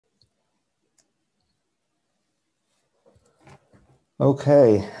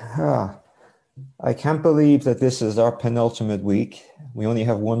Okay. I can't believe that this is our penultimate week. We only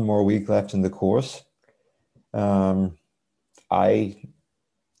have one more week left in the course. Um, I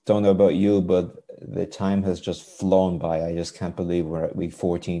don't know about you, but the time has just flown by. I just can't believe we're at week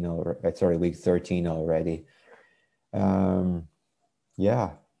 14 or sorry, week 13 already. Um,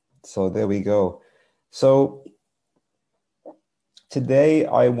 yeah. So there we go. So today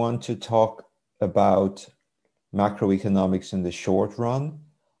I want to talk about macroeconomics in the short run.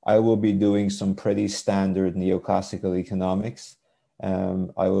 I will be doing some pretty standard neoclassical economics.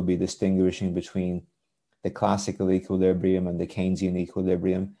 I will be distinguishing between the classical equilibrium and the Keynesian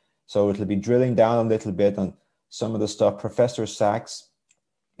equilibrium. So it'll be drilling down a little bit on some of the stuff. Professor Sachs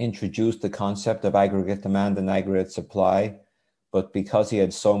introduced the concept of aggregate demand and aggregate supply, but because he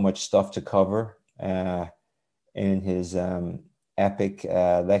had so much stuff to cover in his epic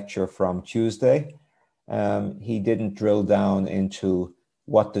lecture from Tuesday, he didn't drill down into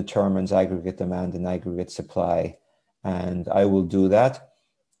what determines aggregate demand and aggregate supply, and I will do that.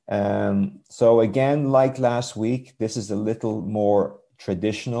 So again, like last week, this is a little more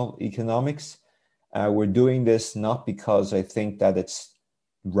traditional economics. We're doing this not because I think that it's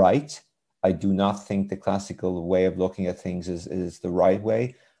right. I do not think the classical way of looking at things is the right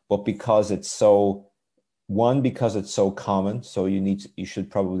way, but because it's so, one, because it's so common, so you should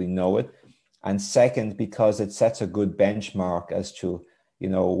probably know it. And second, because it sets a good benchmark as to,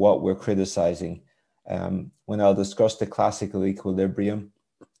 what we're criticizing. When I'll discuss the classical equilibrium,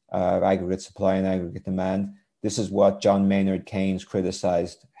 aggregate supply and aggregate demand, this is what John Maynard Keynes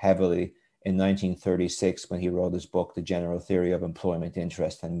criticized heavily in 1936 when he wrote his book, The General Theory of Employment,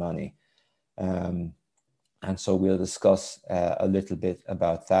 Interest, and Money. And so we'll discuss a little bit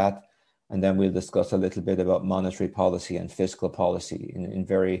about that. And then we'll discuss a little bit about monetary policy and fiscal policy in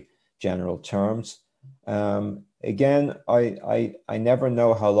very general terms. Again, I never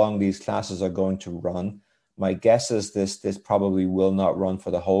know how long these classes are going to run. My guess is this probably will not run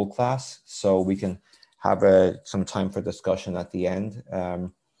for the whole class, so we can have some time for discussion at the end.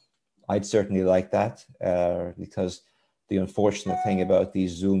 I'd certainly like that because the unfortunate thing about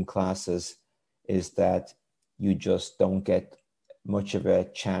these Zoom classes is that you just don't get much of a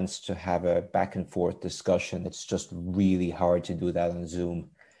chance to have a back and forth discussion. It's just really hard to do that on Zoom.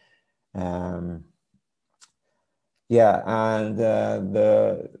 Yeah, and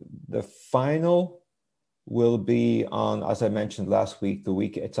the final will be on, as I mentioned last week,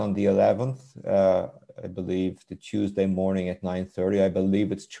 it's on the 11th, I believe, the Tuesday morning at 9:30. I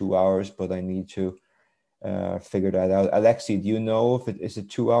believe it's 2 hours, but I need to figure that out. Alexi, do you know if is it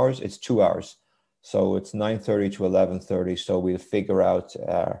 2 hours? It's 2 hours. So it's 9:30 to 11:30. So we'll figure out,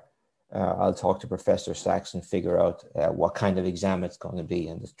 I'll talk to Professor Sachs and figure out what kind of exam it's going to be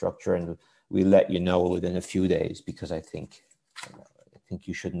and the structure, and we'll let you know within a few days, because I think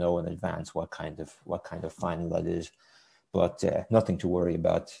you should know in advance what kind of final that is. But nothing to worry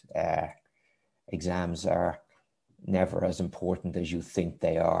about. Exams are never as important as you think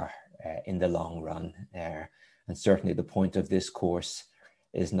they are in the long run. And certainly the point of this course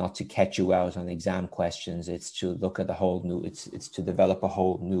is not to catch you out on exam questions. It's to look at it's to develop a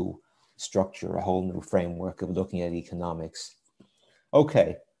whole new structure, a whole new framework of looking at economics.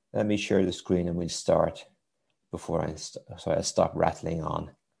 Okay, let me share the screen and we'll start before I stop rattling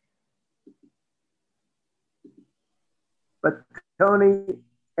on. But Tony,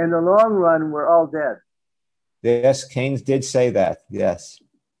 in the long run, we're all dead. Yes, Keynes did say that, yes.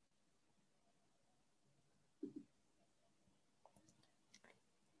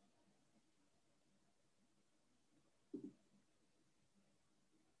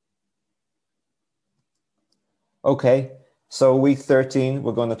 Okay, so week 13,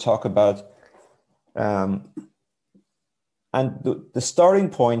 we're going to talk about, and the starting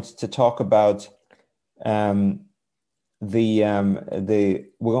point to talk about we're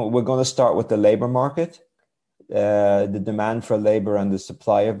going to start with the labor market, the demand for labor and the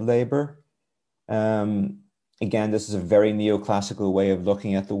supply of labor. Again, this is a very neoclassical way of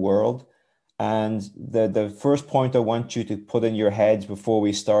looking at the world. And the first point I want you to put in your heads before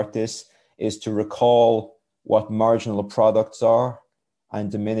we start this is to recall what marginal products are and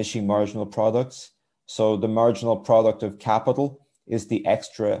diminishing marginal products. So the marginal product of capital is the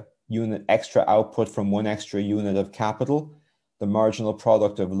extra output from one extra unit of capital. The marginal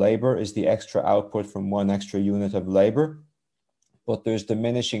product of labor is the extra output from one extra unit of labor. But there's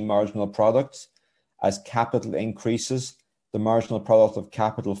diminishing marginal products. As capital increases, the marginal product of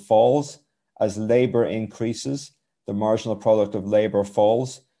capital falls. As labor increases, the marginal product of labor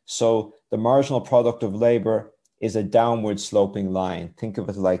falls. So the marginal product of labor is a downward sloping line. Think of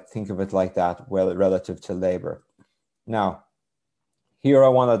it like that, well, relative to labor. Now, Here I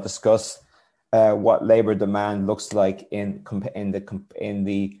want to discuss what labor demand looks like in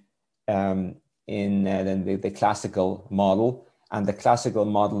the classical model. And the classical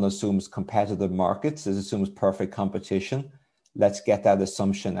model assumes competitive markets. It assumes perfect competition. Let's get that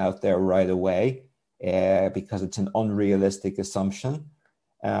assumption out there right away because it's an unrealistic assumption.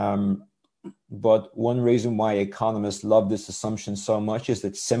 But one reason why economists love this assumption so much is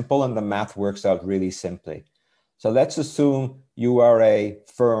it's simple and the math works out really simply. So let's assume you are a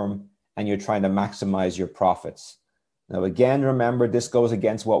firm and you're trying to maximize your profits. Now, again, remember, this goes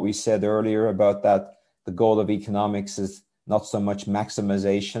against what we said earlier about that the goal of economics is not so much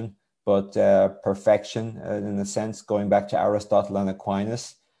maximization, but perfection, in a sense, going back to Aristotle and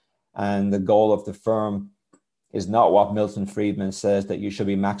Aquinas. And the goal of the firm is not what Milton Friedman says, that you should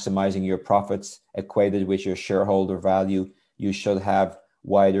be maximizing your profits equated with your shareholder value. You should have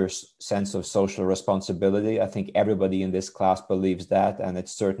wider sense of social responsibility. I think everybody in this class believes that, and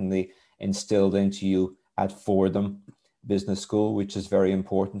it's certainly instilled into you at Fordham Business School, which is very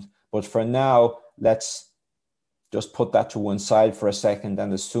important. But for now, let's just put that to one side for a second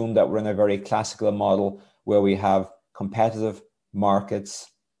and assume that we're in a very classical model where we have competitive markets,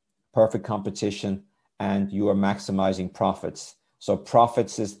 perfect competition, and you are maximizing profits. So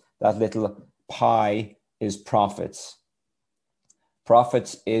profits is that little pie is profits.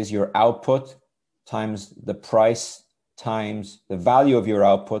 Profits is your output times the price times the value of your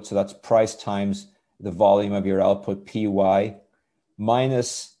output. So that's price times the volume of your output, PY,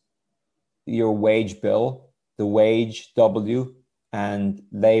 minus your wage bill, the wage, W, and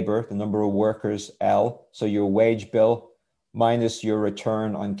labor, the number of workers, L. So your wage bill minus your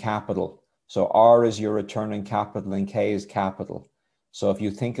return on capital. So R is your return on capital and K is capital. So if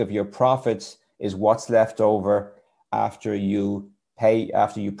you think of your profits is what's left over after you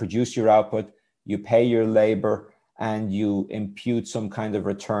produce your output, you pay your labor, and you impute some kind of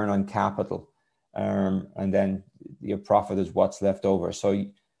return on capital. And then your profit is what's left over. So,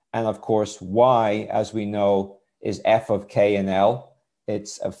 and of course, Y, as we know, is F of K and L.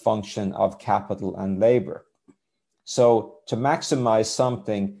 It's a function of capital and labor. So to maximize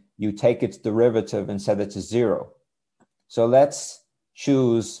something, you take its derivative and set it to zero. So let's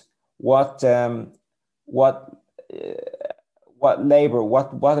choose what amount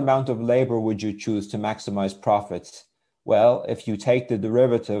of labor would you choose to maximize profits? Well, if you take the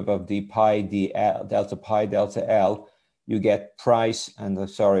derivative of d pi dl, delta pi delta L, you get price, and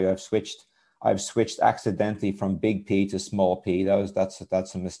sorry, I've switched accidentally from big P to small p.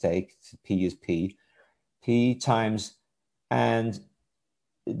 That's a mistake. P is P. P times, and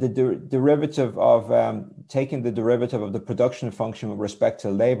the derivative of taking the derivative of the production function with respect to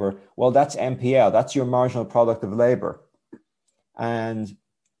labor, well, that's MPL. That's your marginal product of labor. And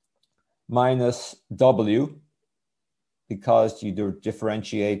minus W, because you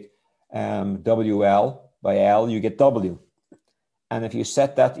differentiate WL by L, you get W. And if you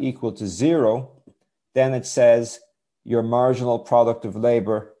set that equal to zero, then it says your marginal product of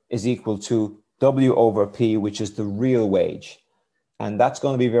labor is equal to W over P, which is the real wage. And that's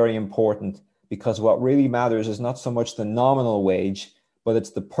going to be very important, because what really matters is not so much the nominal wage, but it's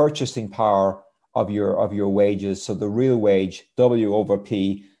the purchasing power of your wages. So the real wage, W over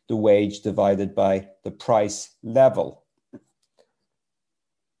P, the wage divided by the price level.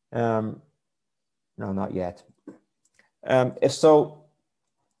 No, not yet. If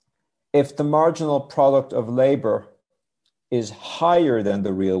the marginal product of labor is higher than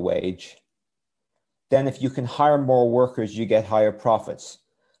the real wage, then if you can hire more workers, you get higher profits.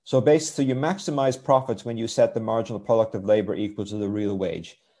 So basically, you maximize profits when you set the marginal product of labor equal to the real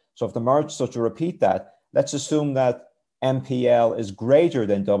wage. So to repeat that, let's assume that MPL is greater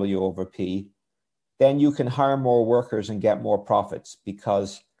than W over P, then you can hire more workers and get more profits,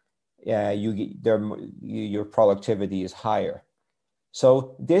 because your productivity is higher.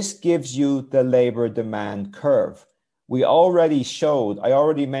 So this gives you the labor demand curve. I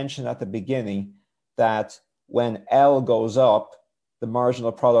already mentioned at the beginning that when L goes up, the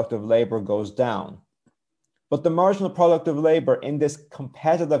marginal product of labor goes down. But the marginal product of labor in this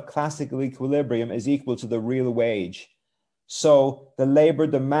competitive classical equilibrium is equal to the real wage. So the labor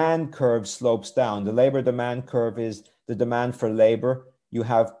demand curve slopes down. The labor demand curve is the demand for labor. You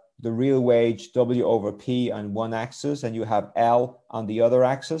have the real wage, W over P, on one axis, and you have L on the other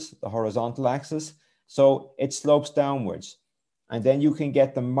axis, the horizontal axis. So it slopes downwards. And then you can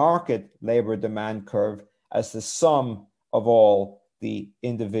get the market labor demand curve as the sum of all the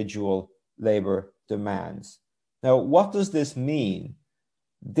individual labor demands. Now, what does this mean?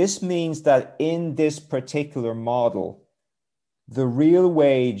 This means that in this particular model, the real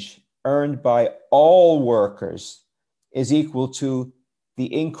wage earned by all workers is equal to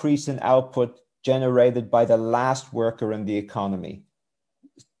the increase in output generated by the last worker in the economy.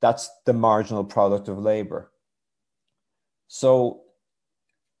 That's the marginal product of labor. So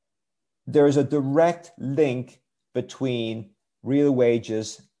there's a direct link between real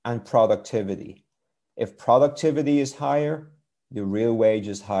wages and productivity. If productivity is higher, the real wage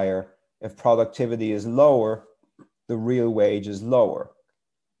is higher. If productivity is lower, the real wage is lower.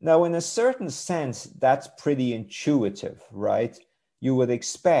 Now, in a certain sense, that's pretty intuitive, right? You would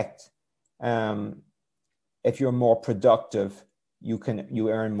expect if you're more productive, you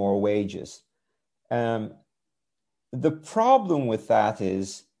earn more wages. The problem with that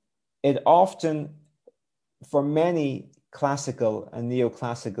is it often, for many classical and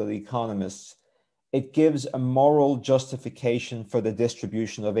neoclassical economists, it gives a moral justification for the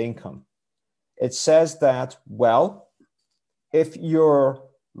distribution of income. It says that, well, if your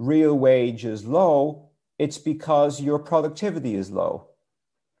real wage is low, it's because your productivity is low.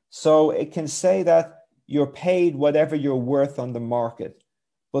 So it can say that you're paid whatever you're worth on the market.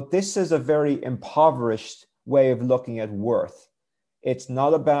 But this is a very impoverished way of looking at worth. It's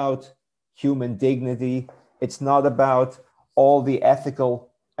not about human dignity. It's not about all the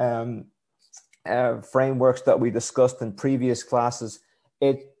ethical frameworks that we discussed in previous classes.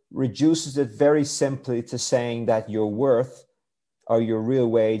 It reduces it very simply to saying that your worth or your real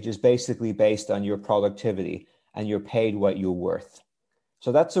wage is basically based on your productivity and you're paid what you're worth.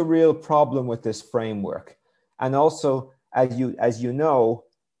 So that's a real problem with this framework. And also, as you know,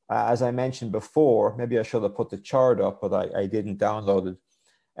 as I mentioned before, maybe I should have put the chart up, but I didn't download it.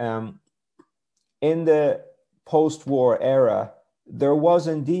 In the post-war era, there was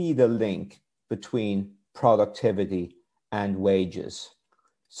indeed a link between productivity and wages.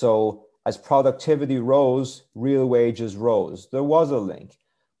 So as productivity rose, real wages rose. There was a link.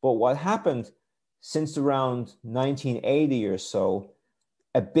 But what happened since around 1980 or so,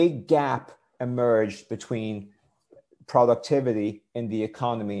 a big gap emerged between productivity in the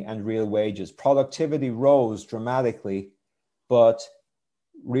economy and real wages. Productivity rose dramatically, but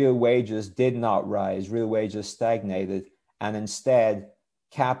real wages did not rise. Real wages stagnated, and instead,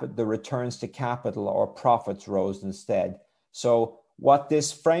 the returns to capital or profits rose instead. So what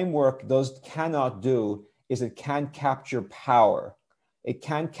this framework cannot do is it can't capture power. It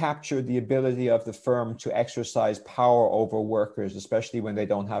can't capture the ability of the firm to exercise power over workers, especially when they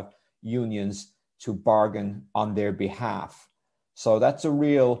don't have unions to bargain on their behalf. So that's a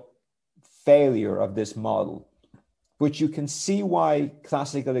real failure of this model. But you can see why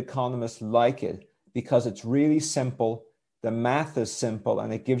classical economists like it, because it's really simple, the math is simple,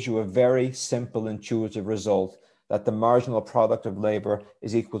 and it gives you a very simple, intuitive result that the marginal product of labor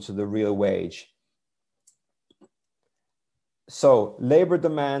is equal to the real wage. So labor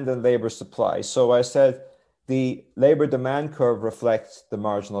demand and labor supply. So I said the labor demand curve reflects the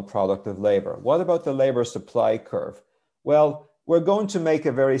marginal product of labor. What about the labor supply curve? Well, we're going to make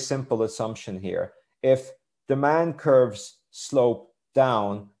a very simple assumption here. If demand curves slope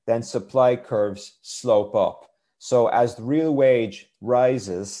down, then supply curves slope up. So as the real wage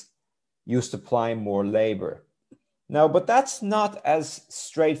rises, you supply more labor. Now, but that's not as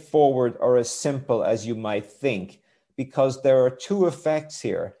straightforward or as simple as you might think, because there are two effects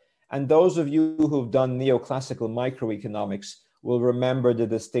here. And those of you who've done neoclassical microeconomics will remember the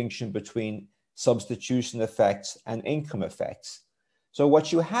distinction between substitution effects and income effects. So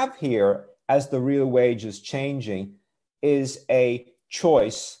what you have here, as the real wage is changing, is a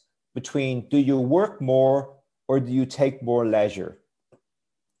choice between do you work more or do you take more leisure?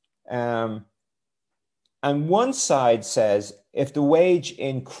 And one side says if the wage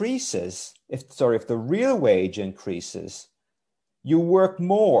increases, if the real wage increases, you work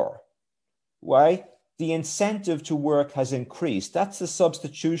more. Why? The incentive to work has increased. That's the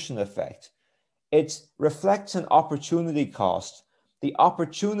substitution effect. It reflects an opportunity cost. The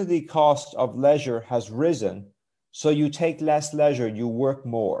opportunity cost of leisure has risen, so you take less leisure, you work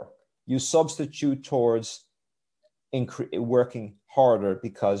more. You substitute towards working harder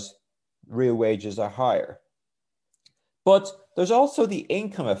because real wages are higher. But there's also the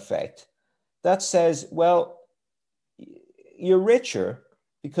income effect that says, well, you're richer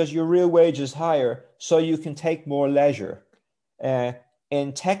because your real wage is higher, so you can take more leisure.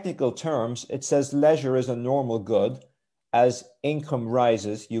 In technical terms, it says leisure is a normal good. As income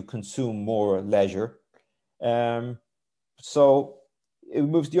rises, you consume more leisure. So it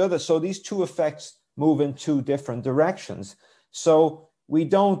moves the other. So these two effects move in two different directions. So we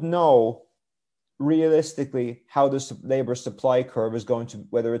don't know realistically how this labor supply curve is going to,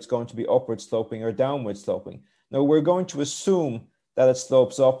 whether it's going to be upward sloping or downward sloping. Now, we're going to assume that it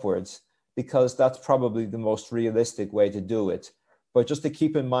slopes upwards because that's probably the most realistic way to do it. but just to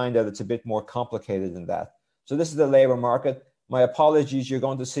keep in mind that it's a bit more complicated than that. So this is the labor market. My apologies, you're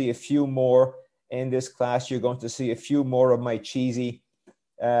going to see a few more in this class. You're going to see a few more of my cheesy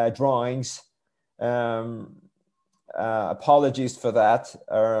drawings. Apologies for that.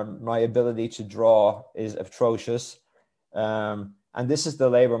 My ability to draw is atrocious. And this is the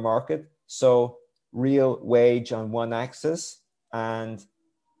labor market. So real wage on one axis and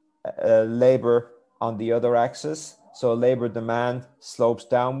labor on the other axis. So labor demand slopes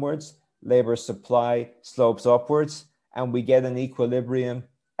downwards, labor supply slopes upwards, and we get an equilibrium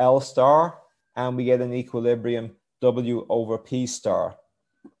L star, and we get an equilibrium W over P star.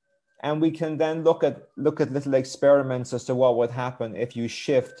 And we can then look at little experiments as to what would happen if you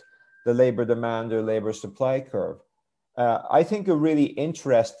shift the labor demand or labor supply curve. I think a really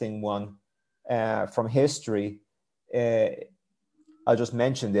interesting one from history, I'll just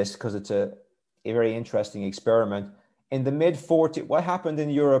mention this because it's a very interesting experiment. In the what happened in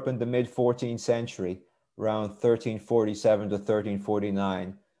Europe in the mid-14th century, around 1347 to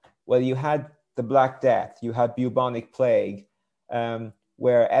 1349? Well, you had the Black Death, you had bubonic plague,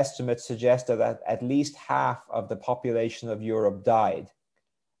 where estimates suggested that at least half of the population of Europe died,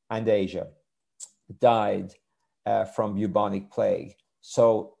 and Asia died from bubonic plague.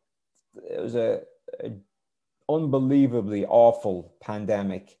 So it was a unbelievably awful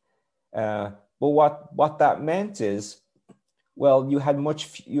pandemic. But what that meant is, well, you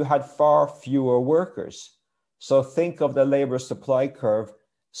had far fewer workers. So think of the labor supply curve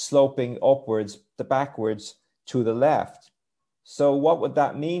sloping upwards, backwards to the left. So what would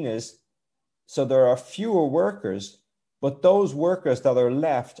that mean is, so there are fewer workers, but those workers that are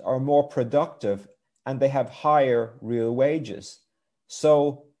left are more productive and they have higher real wages.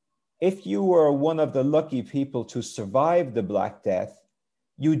 So if you were one of the lucky people to survive the Black Death,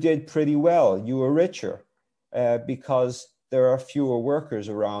 you did pretty well. You were richer because there are fewer workers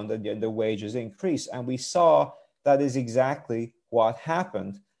around and the wages increase. And we saw that is exactly what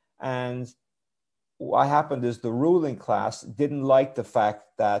happened. And what happened is the ruling class didn't like the fact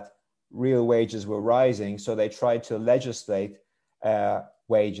that real wages were rising. So they tried to legislate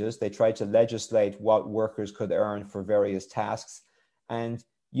wages. They tried to legislate what workers could earn for various tasks. And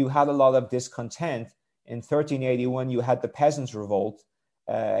you had a lot of discontent. In 1381, you had the Peasants' Revolt,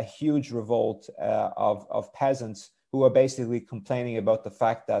 a huge revolt of peasants who were basically complaining about the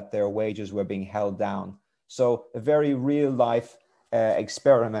fact that their wages were being held down. So a very real life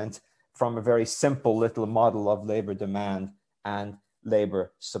experiment from a very simple little model of labor demand and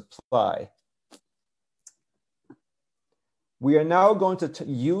labor supply. We are now going to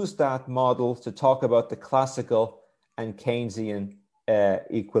use that model to talk about the classical and Keynesian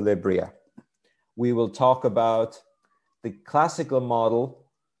equilibria. We will talk about the classical model,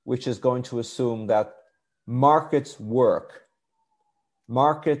 which is going to assume that markets work.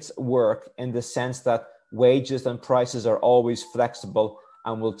 Markets work in the sense that wages and prices are always flexible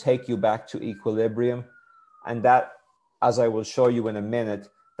and will take you back to equilibrium. And that, as I will show you in a minute,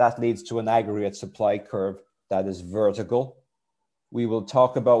 that leads to an aggregate supply curve that is vertical. We will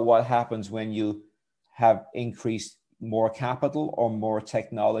talk about what happens when you have increased more capital or more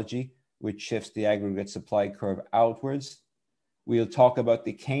technology, which shifts the aggregate supply curve outwards. We'll talk about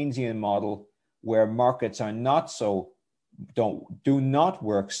the Keynesian model, where markets are do not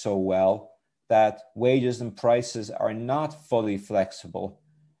work so well, that wages and prices are not fully flexible.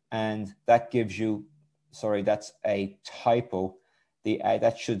 And that gives you, sorry, that's a typo.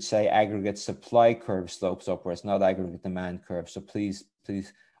 That should say aggregate supply curve slopes upwards, not aggregate demand curve. So please,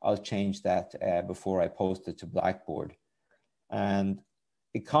 I'll change that before I post it to Blackboard. And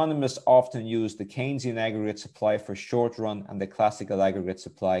economists often use the Keynesian aggregate supply for short run and the classical aggregate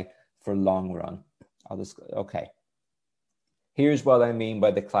supply for long run. Okay. Here's what I mean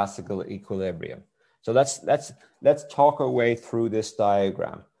by the classical equilibrium. So let's talk our way through this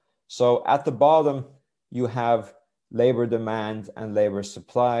diagram. So at the bottom, you have labor demand and labor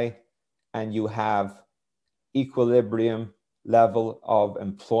supply, and you have equilibrium level of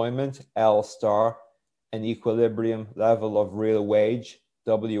employment, L star, and equilibrium level of real wage,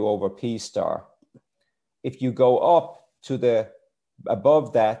 W over P star. If you go up to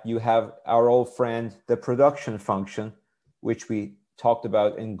above that, you have our old friend, the production function, which we talked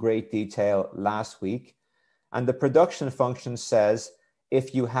about in great detail last week. And the production function says,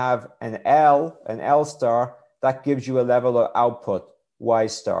 if you have an L star, that gives you a level of output, Y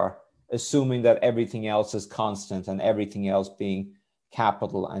star, assuming that everything else is constant and everything else being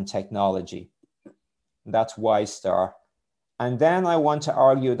capital and technology. That's Y star. And then I want to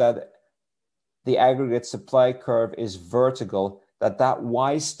argue that the aggregate supply curve is vertical, that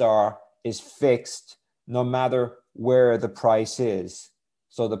Y star is fixed no matter where the price is.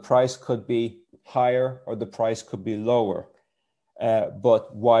 So the price could be higher or the price could be lower,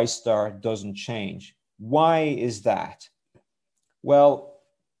 but Y star doesn't change. Why is that? Well,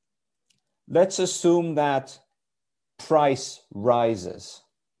 let's assume that price rises.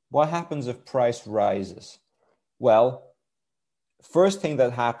 What happens if price rises? Well, first thing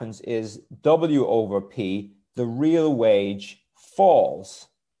that happens is W over P, the real wage, falls.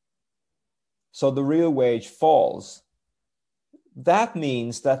 So the real wage falls. That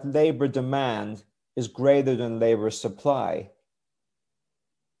means that labor demand is greater than labor supply.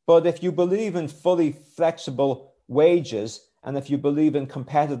 But if you believe in fully flexible wages, and if you believe in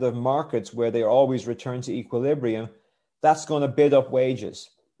competitive markets where they always return to equilibrium, that's going to bid up wages.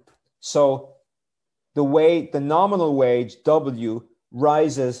 So the nominal wage, W,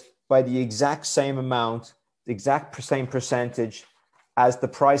 rises by the exact same amount, the exact same percentage as the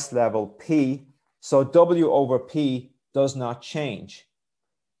price level, P. So W over P does not change.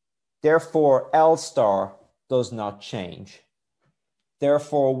 Therefore, L star does not change.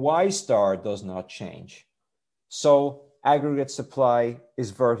 Therefore, Y star does not change. So aggregate supply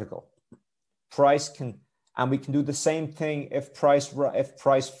is vertical. And we can do the same thing if price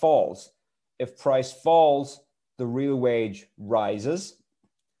falls. If price falls, the real wage rises.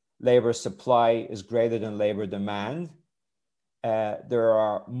 Labor supply is greater than labor demand. There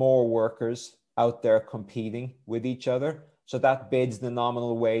are more workers out there competing with each other. So that bids the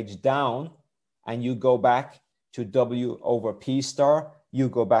nominal wage down, and you go back to W over P star, you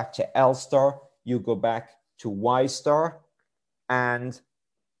go back to L star, you go back to Y star, and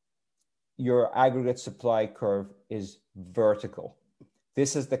your aggregate supply curve is vertical.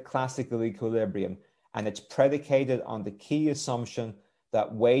 This is the classical equilibrium, and it's predicated on the key assumption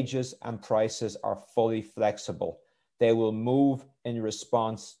that wages and prices are fully flexible. They will move in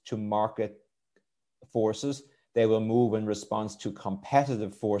response to market forces, they will move in response to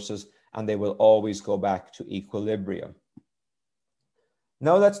competitive forces, and they will always go back to equilibrium.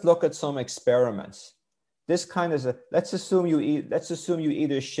 Now let's look at some experiments. This kind of let's assume you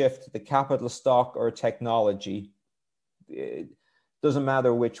either shift the capital stock or technology. It doesn't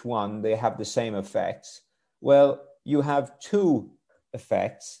matter which one, they have the same effects. Well, you have two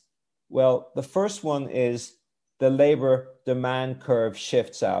effects. Well, the first one is the labor demand curve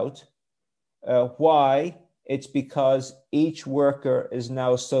shifts out. Why? It's because each worker is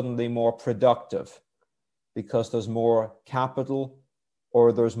now suddenly more productive because there's more capital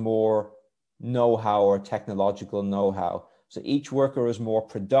or there's more know-how or technological know-how. So each worker is more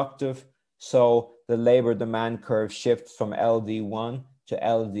productive. So the labor demand curve shifts from LD1 to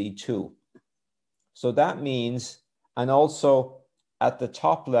LD2. So that means, and also at the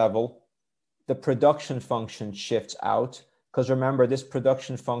top level, the production function shifts out, because remember, this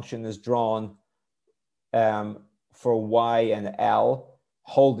production function is drawn for Y and L,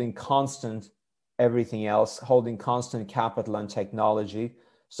 holding constant everything else, holding constant capital and technology.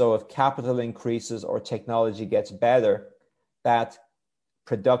 So if capital increases or technology gets better, that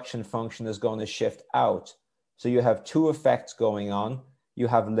production function is going to shift out. So you have two effects going on. You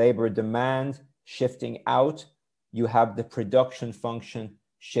have labor demand shifting out. You have the production function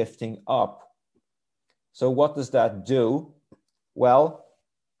shifting up. So what does that do? Well,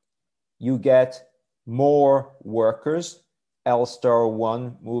 you get more workers. L star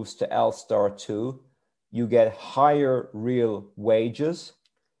 1 moves to L star 2. You get higher real wages.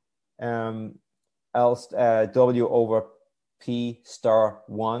 W over P star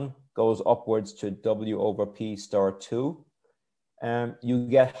 1 goes upwards to W over P star 2. You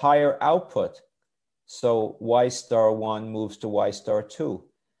get higher output. So Y star 1 moves to Y star 2.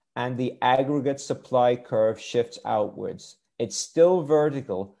 And the aggregate supply curve shifts outwards. It's still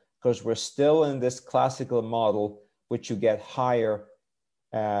vertical because we're still in this classical model, which you get higher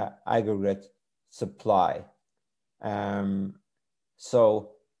aggregate supply.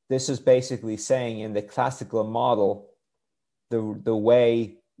 So this is basically saying in the classical model, the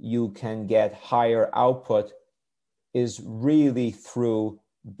way you can get higher output is really through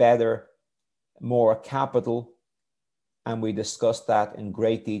better, more capital. And we discussed that in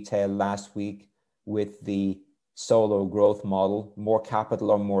great detail last week with the solo growth model, more capital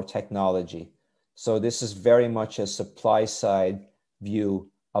or more technology. So this is very much a supply side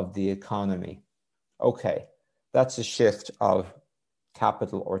view of the economy. Okay, that's a shift of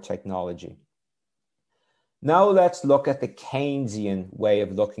capital or technology. Now let's look at the Keynesian way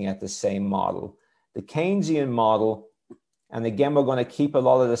of looking at the same model. The Keynesian model, and again, we're going to keep a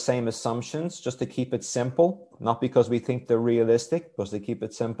lot of the same assumptions just to keep it simple, not because we think they're realistic, but to keep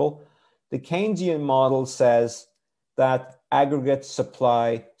it simple. The Keynesian model says that aggregate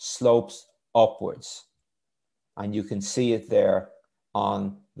supply slopes upwards. And you can see it there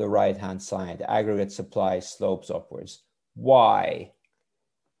on the right-hand side. Aggregate supply slopes upwards. Why?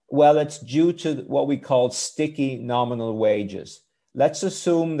 Well, it's due to what we call sticky nominal wages. Let's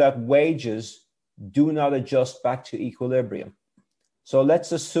assume that wages do not adjust back to equilibrium. So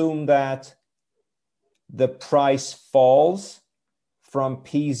let's assume that the price falls from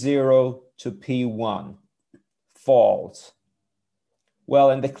P0 to P1, falls.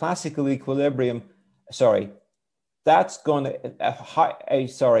 Well, in the classical equilibrium, that's going to,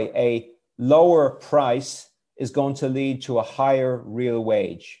 a lower price is going to lead to a higher real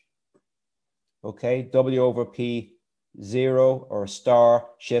wage. Okay, W over P0 or star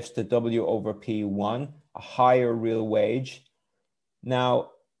shifts to W over P1, a higher real wage. Now,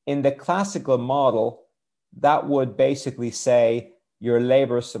 in the classical model, that would basically say your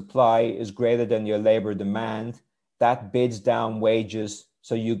labor supply is greater than your labor demand. That bids down wages,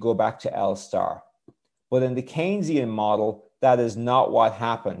 so you go back to L star. But in the Keynesian model, that is not what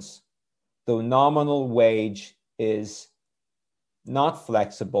happens. The nominal wage is not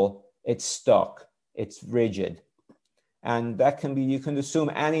flexible, it's stuck, it's rigid. And that can be, you can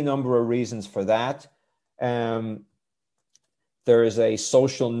assume any number of reasons for that. There is a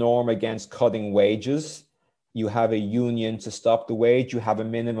social norm against cutting wages. You have a union to stop the wage, you have a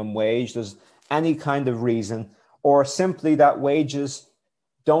minimum wage, there's any kind of reason, or simply that wages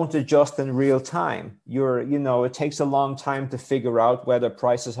don't adjust in real time. It takes a long time to figure out whether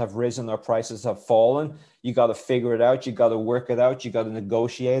prices have risen or prices have fallen. You got to figure it out. You got to work it out. You got to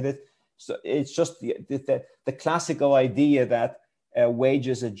negotiate it. So it's just the classical idea that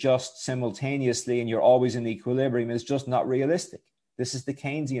wages adjust simultaneously and you're always in equilibrium is just not realistic. This is the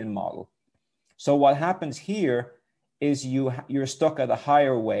Keynesian model. So what happens here is you're stuck at a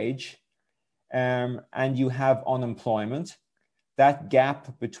higher wage and you have unemployment. That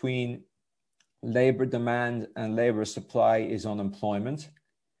gap between labor demand and labor supply is unemployment.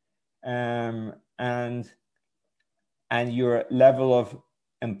 And your level of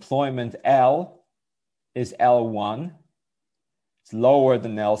employment L is L1. It's lower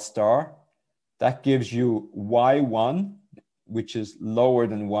than L star. That gives you Y1, which is lower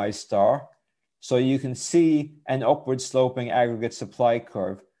than Y star. So you can see an upward sloping aggregate supply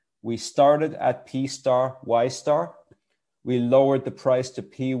curve. We started at P star, Y star. We lowered the price to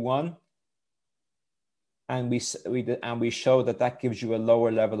P1, and we show that gives you a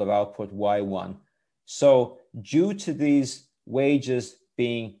lower level of output Y1. So due to these wages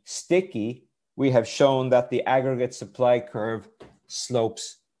being sticky, we have shown that the aggregate supply curve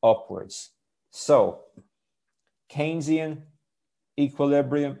slopes upwards. So Keynesian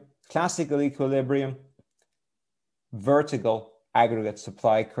equilibrium, classical equilibrium, vertical aggregate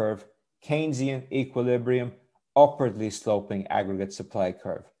supply curve, Keynesian equilibrium, upwardly sloping aggregate supply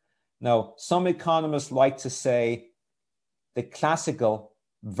curve. Now, some economists like to say the classical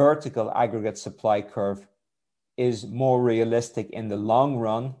vertical aggregate supply curve is more realistic in the long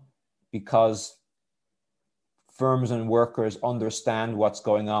run because firms and workers understand what's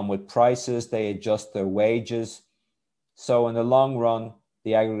going on with prices, they adjust their wages. So in the long run,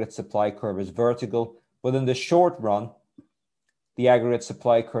 the aggregate supply curve is vertical, but in the short run, the aggregate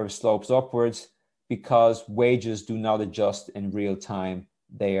supply curve slopes upwards because wages do not adjust in real time.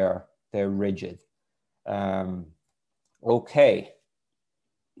 They're rigid. Okay.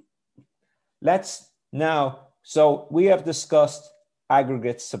 So we have discussed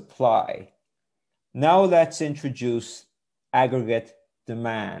aggregate supply. Now let's introduce aggregate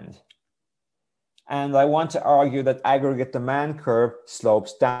demand. And I want to argue that aggregate demand curve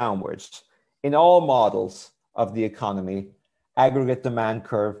slopes downwards. In all models of the economy, aggregate demand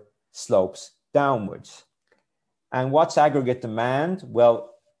curve slopes downwards. And what's aggregate demand?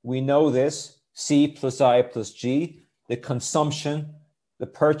 Well, we know this, C plus I plus G, the consumption, the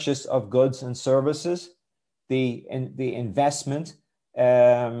purchase of goods and services, the investment,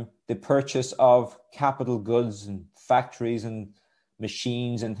 the purchase of capital goods and factories and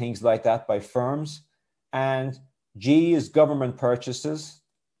machines and things like that by firms. And G is government purchases,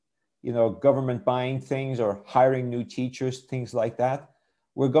 government buying things or hiring new teachers, things like that.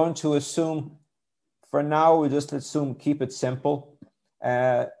 We're going to assume, for now, we just assume, keep it simple.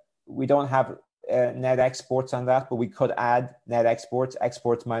 We don't have net exports on that, but we could add net exports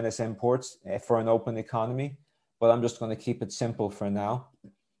minus imports for an open economy. But I'm just going to keep it simple for now.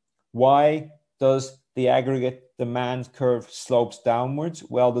 Why does the aggregate demand curve slopes downwards?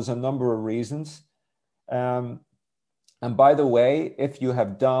 Well, there's a number of reasons. And by the way, if you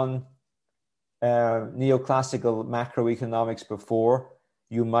have done neoclassical macroeconomics before,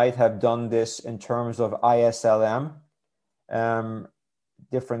 you might have done this in terms of ISLM,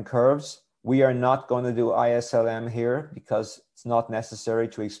 different curves. We are not going to do ISLM here because it's not necessary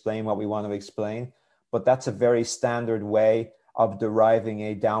to explain what we want to explain, but that's a very standard way of deriving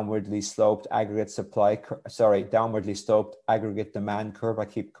a downwardly sloped aggregate downwardly sloped aggregate demand curve. I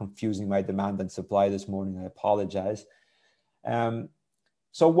keep confusing my demand and supply this morning, I apologize.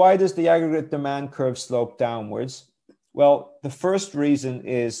 So why does the aggregate demand curve slope downwards? Well, the first reason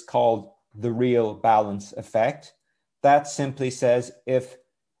is called the real balance effect. That simply says if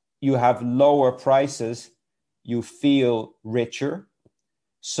you have lower prices, you feel richer.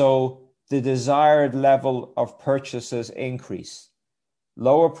 So the desired level of purchases increase.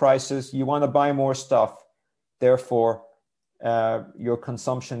 Lower prices, you want to buy more stuff. Therefore, your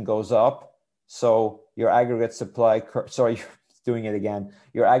consumption goes up. So your aggregate supply curve, doing it again,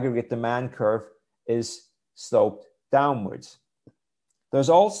 your aggregate demand curve is sloped downwards. There's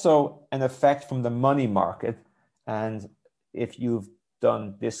also an effect from the money market. And if you've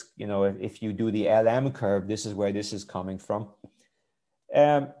done this, if you do the LM curve, this is where this is coming from.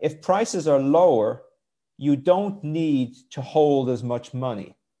 If prices are lower, you don't need to hold as much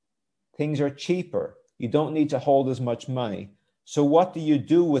money. Things are cheaper. You don't need to hold as much money. So what do you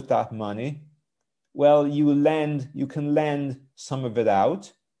do with that money? Well, you can lend some of it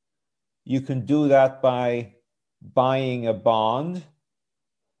out. You can do that by buying a bond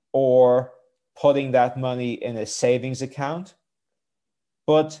or putting that money in a savings account.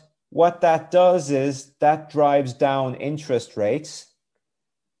 But what that does is that drives down interest rates.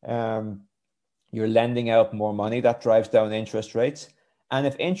 You're lending out more money, that drives down interest rates. And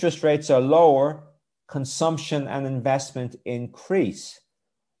if interest rates are lower, consumption and investment increase.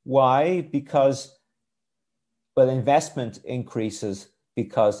 Why? Because, well, investment increases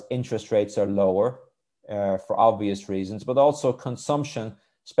because interest rates are lower for obvious reasons, but also consumption,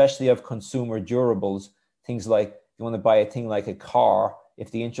 especially of consumer durables, things like you want to buy a thing like a car.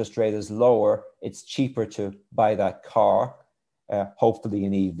 If the interest rate is lower, it's cheaper to buy that car, hopefully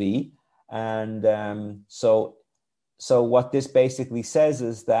an EV. And so what this basically says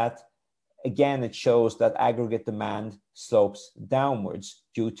is that, again, it shows that aggregate demand slopes downwards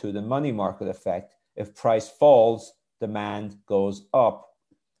due to the money market effect. If price falls, demand goes up.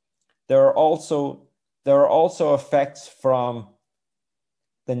 There are also effects from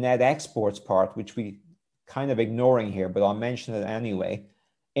the net exports part, which we kind of ignoring here, but I'll mention it anyway.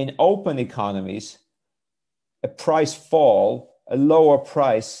 In open economies, a price fall, a lower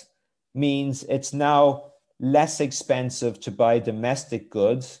price, means it's now less expensive to buy domestic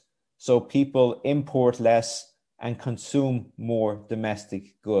goods, so people import less and consume more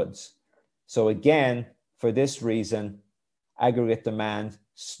domestic goods. So again, for this reason, aggregate demand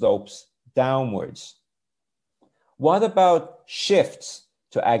slopes downwards. What about shifts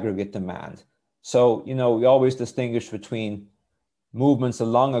to aggregate demand? So, we always distinguish between movements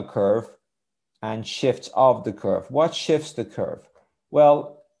along a curve and shifts of the curve. What shifts the curve?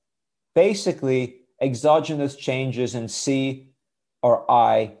 Well, basically, exogenous changes in C or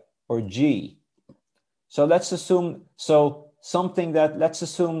I or G. So let's assume that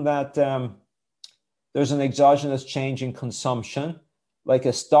there's an exogenous change in consumption, like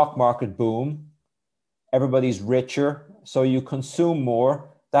a stock market boom. Everybody's richer, so you consume more.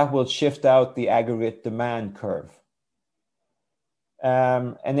 That will shift out the aggregate demand curve.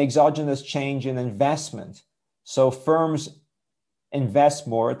 An exogenous change in investment. So firms invest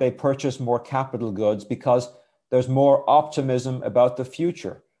more, they purchase more capital goods because there's more optimism about the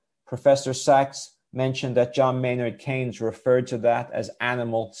future. Professor Sachs mentioned that John Maynard Keynes referred to that as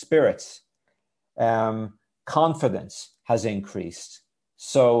animal spirits. Confidence has increased,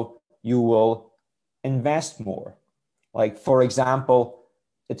 so you will invest more. Like, for example,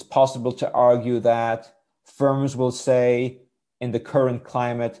 it's possible to argue that firms will say in the current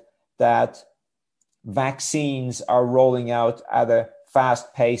climate that vaccines are rolling out at a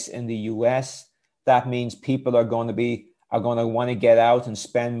fast pace in the US. That means people are going to want to get out and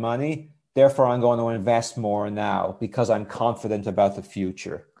spend money. Therefore, I'm going to invest more now because I'm confident about the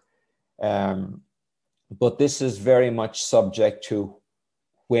future. But this is very much subject to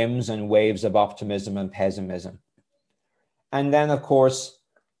whims and waves of optimism and pessimism. And then, of course,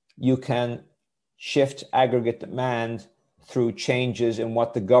 you can shift aggregate demand through changes in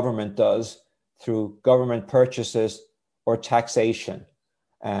what the government does through government purchases or taxation.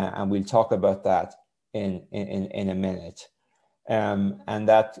 And we'll talk about that in a minute.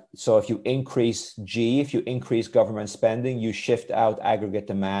 So if you increase G, if you increase government spending, you shift out aggregate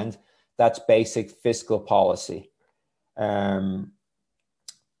demand. That's basic fiscal policy.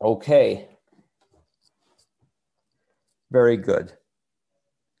 Okay. Very good.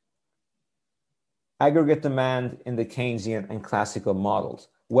 Aggregate demand in the Keynesian and classical models.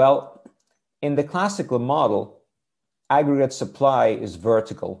 Well, In the classical model, aggregate supply is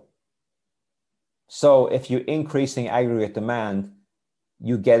vertical. So if you're increasing aggregate demand,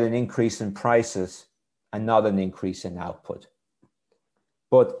 you get an increase in prices and not an increase in output.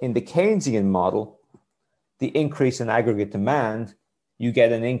 But in the Keynesian model, the increase in aggregate demand, you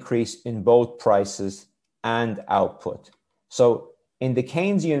get an increase in both prices and output. So in the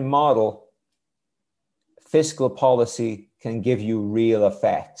Keynesian model, fiscal policy can give you real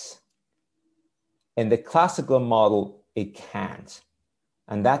effects. In the classical model, it can't.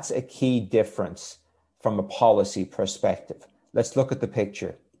 And that's a key difference from a policy perspective. Let's look at the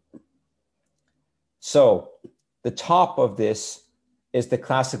picture. So the top of this is the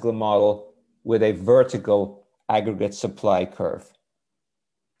classical model with a vertical aggregate supply curve.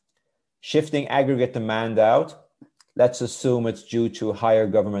 Shifting aggregate demand out, let's assume it's due to higher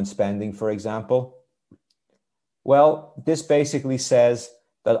government spending, for example. Well, this basically says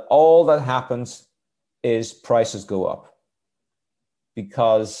that all that happens is prices go up.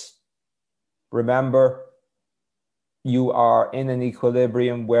 Because remember, you are in an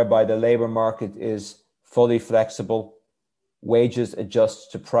equilibrium whereby the labor market is fully flexible, wages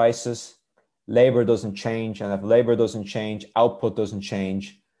adjust to prices, labor doesn't change, and if labor doesn't change, output doesn't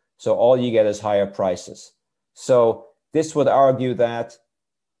change. So all you get is higher prices. So this would argue that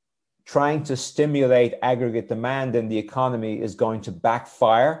trying to stimulate aggregate demand in the economy is going to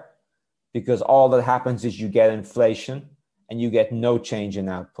backfire, because all that happens is you get inflation and you get no change in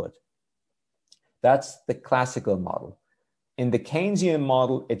output. That's the classical model. In the Keynesian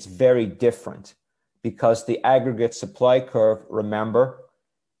model, it's very different, because the aggregate supply curve, remember,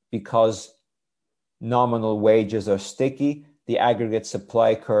 because nominal wages are sticky, the aggregate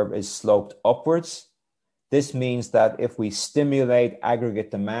supply curve is sloped upwards. This means that if we stimulate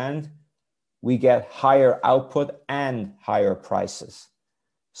aggregate demand, we get higher output and higher prices.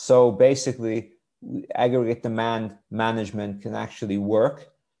 So basically, aggregate demand management can actually work.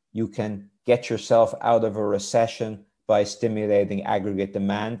 You can get yourself out of a recession by stimulating aggregate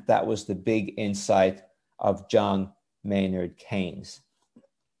demand. That was the big insight of John Maynard Keynes.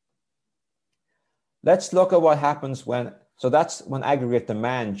 Let's look at what happens so that's when aggregate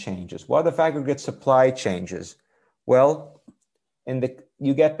demand changes. What if aggregate supply changes? Well,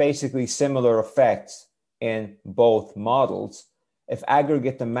 you get basically similar effects in both models. If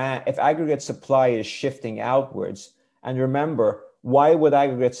aggregate supply is shifting outwards, and remember, why would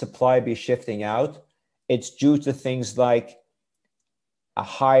aggregate supply be shifting out? It's due to things like a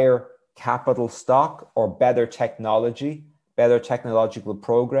higher capital stock or better technology, better technological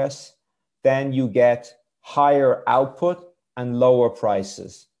progress. Then you get higher output and lower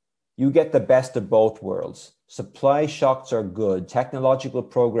prices. You get the best of both worlds. Supply shocks are good. Technological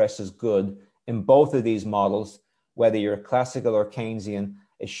progress is good. In both of these models, whether you're classical or Keynesian,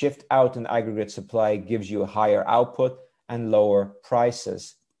 a shift out in aggregate supply gives you a higher output and lower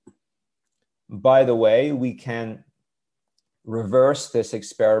prices. By the way, we can reverse this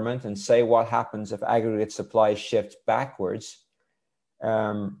experiment and say what happens if aggregate supply shifts backwards.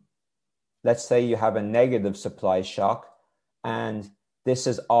 Let's say you have a negative supply shock, and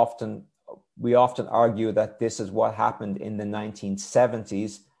we often argue that this is what happened in the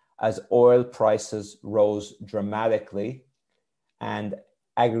 1970s as oil prices rose dramatically and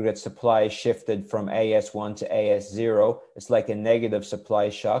aggregate supply shifted from AS1 to AS0. It's like a negative supply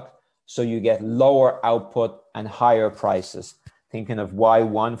shock. So you get lower output and higher prices. Thinking of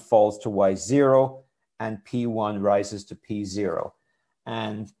Y1 falls to Y0 and P1 rises to P0.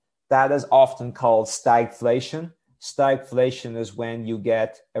 And that is often called stagflation. Stagflation is when you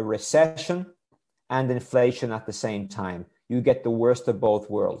get a recession and inflation at the same time. You get the worst of both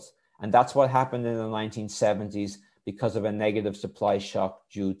worlds. And that's what happened in the 1970s because of a negative supply shock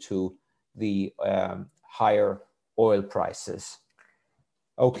due to the higher oil prices.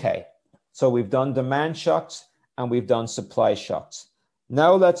 Okay, so we've done demand shocks and we've done supply shocks.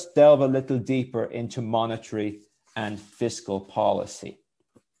 Now let's delve a little deeper into monetary and fiscal policy.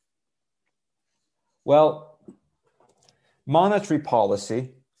 Well, monetary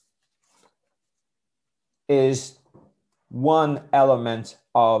policy is one element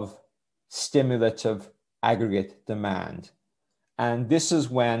of stimulative aggregate demand. And this is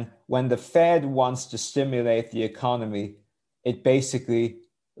when the Fed wants to stimulate the economy, it basically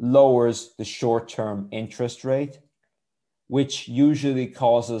lowers the short-term interest rate, which usually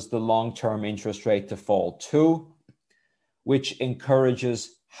causes the long-term interest rate to fall too, which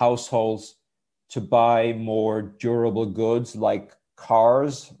encourages households to buy more durable goods like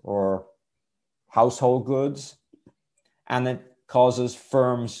cars or household goods. And it causes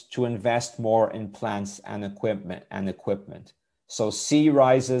firms to invest more in plants and equipment. So C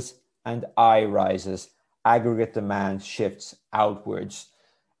rises, and I rises. Aggregate demand shifts outwards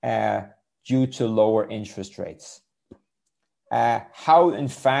due to lower interest rates. How, in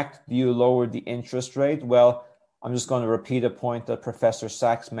fact, do you lower the interest rate? Well, I'm just going to repeat a point that Professor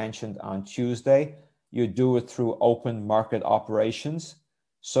Sachs mentioned on Tuesday. You do it through open market operations.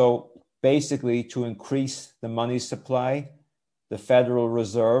 So basically, to increase the money supply, the Federal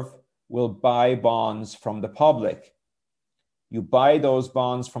Reserve will buy bonds from the public. You buy those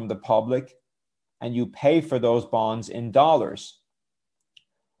bonds from the public and you pay for those bonds in dollars.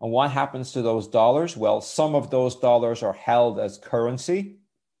 And what happens to those dollars? Well, some of those dollars are held as currency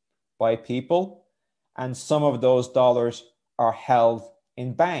by people, and some of those dollars are held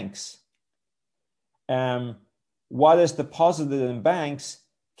in banks. What is deposited in banks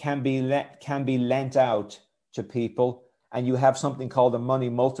can be lent out to people, and you have something called a money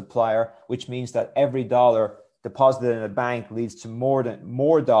multiplier, which means that every dollar deposited in a bank leads to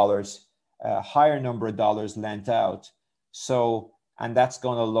more dollars, a higher number of dollars lent out. So, and that's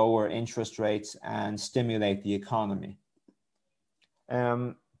going to lower interest rates and stimulate the economy.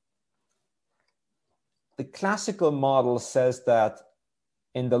 The classical model says that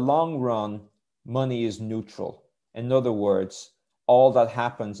in the long run, money is neutral. In other words, all that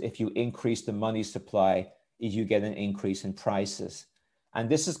happens if you increase the money supply is you get an increase in prices. And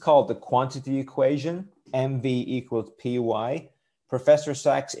this is called the quantity equation, MV equals PY. Professor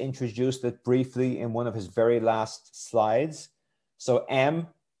Sachs introduced it briefly in one of his very last slides. So M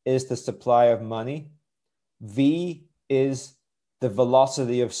is the supply of money. V is the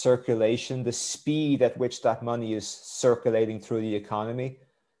velocity of circulation, the speed at which that money is circulating through the economy.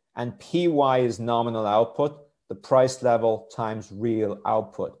 And PY is nominal output, the price level times real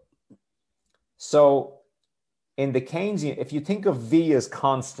output. So in the Keynesian, if you think of V as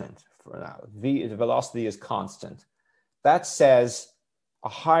constant for now, V, the velocity is constant. That says a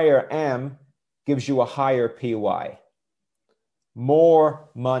higher M gives you a higher PY. More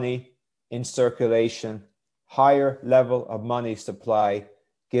money in circulation, higher level of money supply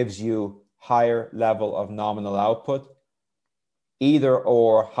gives you higher level of nominal output, either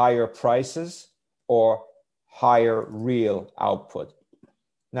or higher prices or higher real output.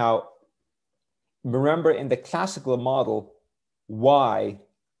 Now, remember in the classical model, Y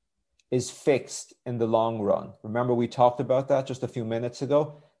is fixed in the long run. Remember we talked about that just a few minutes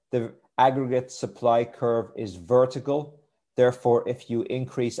ago? The aggregate supply curve is vertical. Therefore, if you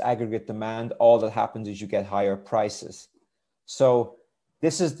increase aggregate demand, all that happens is you get higher prices. So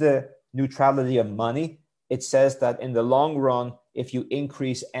this is the neutrality of money. It says that in the long run, if you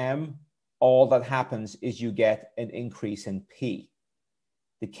increase M, all that happens is you get an increase in P.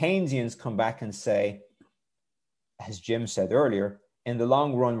 The Keynesians come back and say, as Jim said earlier, in the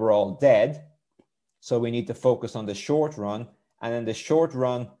long run, we're all dead. So we need to focus on the short run. And in the short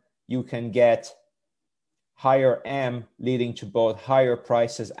run, you can get higher M leading to both higher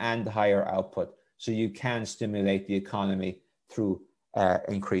prices and higher output. So you can stimulate the economy through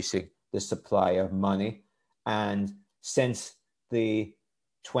increasing the supply of money. And since the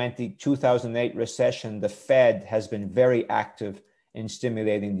 2008 recession, the Fed has been very active in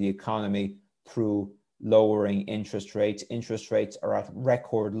stimulating the economy through lowering interest rates. Interest rates are at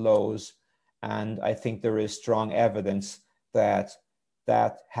record lows. And I think there is strong evidence that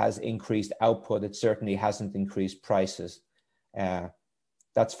that has increased output. It certainly hasn't increased prices.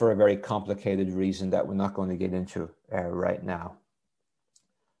 That's for a very complicated reason that we're not going to get into right now.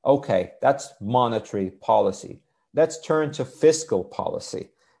 Okay, that's monetary policy. Let's turn to fiscal policy.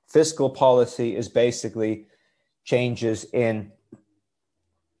 Fiscal policy is basically changes in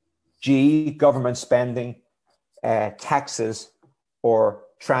G, government spending, taxes, or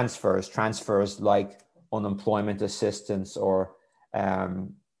transfers like unemployment assistance or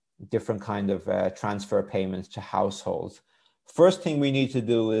different kind of transfer payments to households. First thing we need to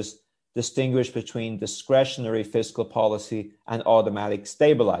do is distinguish between discretionary fiscal policy and automatic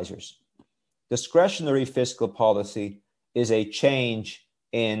stabilizers. Discretionary fiscal policy is a change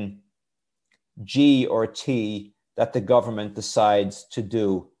in G or T that the government decides to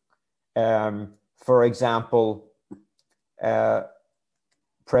do. For example,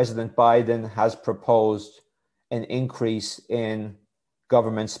 President Biden has proposed an increase in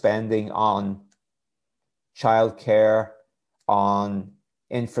government spending on childcare, on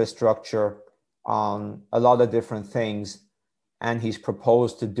infrastructure, on a lot of different things. And he's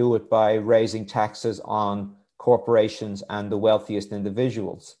proposed to do it by raising taxes on corporations and the wealthiest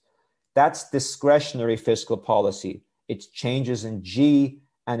individuals. That's discretionary fiscal policy. It's changes in G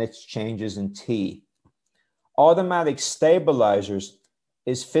and it's changes in T. Automatic stabilizers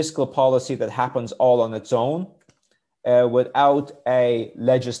is fiscal policy that happens all on its own. without a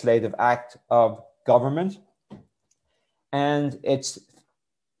legislative act of government. And it's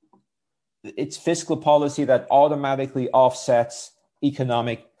fiscal policy that automatically offsets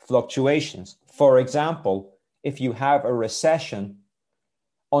economic fluctuations. For example, if you have a recession,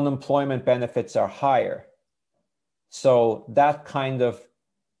 unemployment benefits are higher. So that kind of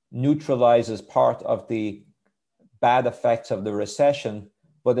neutralizes part of the bad effects of the recession,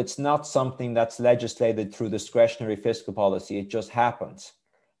 but it's not something that's legislated through discretionary fiscal policy. It just happens.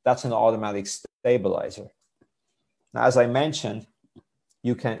 That's an automatic stabilizer. Now, as I mentioned,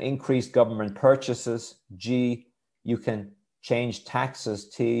 you can increase government purchases, G, you can change taxes,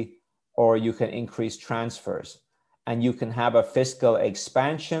 T, or you can increase transfers. And you can have a fiscal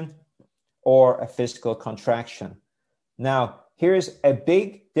expansion or a fiscal contraction. Now, here's a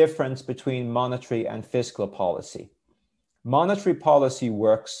big difference between monetary and fiscal policy. Monetary policy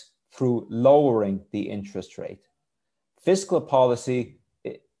works through lowering the interest rate. Fiscal policy,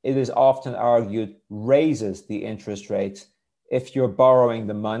 it is often argued, raises the interest rates if you're borrowing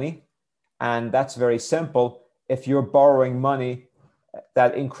the money. And that's very simple. If you're borrowing money,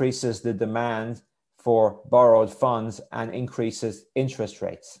 that increases the demand for borrowed funds and increases interest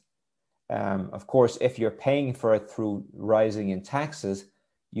rates. Of course, if you're paying for it through rising in taxes,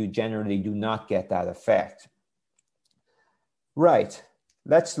 you generally do not get that effect. Right,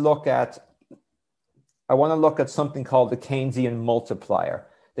 let's look at, I want to look at something called the Keynesian multiplier.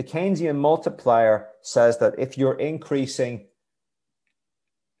 The Keynesian multiplier says that if you're increasing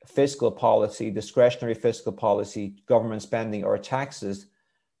fiscal policy, discretionary fiscal policy, government spending or taxes,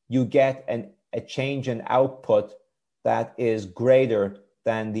 you get a change in output that is greater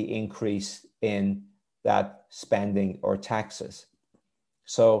than the increase in that spending or taxes.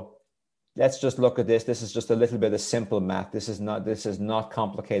 So let's just look at this. This is just a little bit of simple math. This is not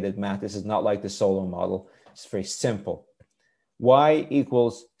complicated math. This is not like the Solow model. It's very simple. Y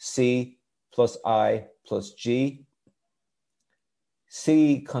equals C plus I plus G.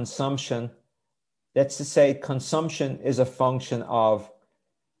 C, consumption. Let's just say consumption is a function of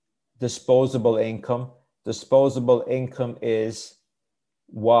disposable income. Disposable income is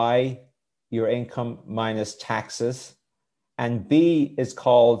Y, your income minus taxes. And B is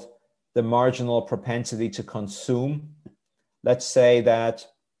called the marginal propensity to consume. Let's say that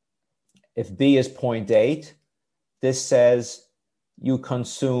if B is 0.8, this says you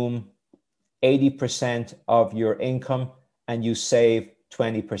consume 80% of your income and you save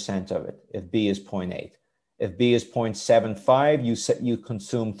 20% of it if B is 0.8. If B is 0.75, you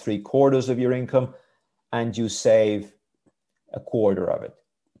consume 3/4 of your income and you save 1/4 of it.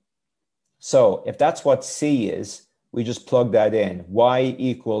 So if that's what C is, we just plug that in. Y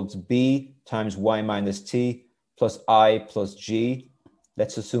equals B times Y minus T plus I plus G.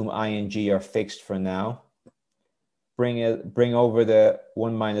 Let's assume I and G are fixed for now. Bring over the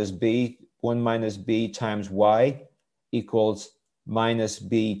 1 minus B. 1 minus B times Y equals minus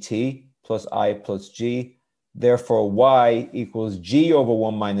BT plus I plus G. Therefore, Y equals G over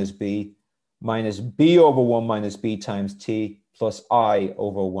 1 minus B over 1 minus B times T plus I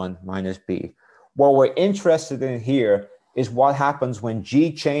over 1 minus B. What we're interested in here is what happens when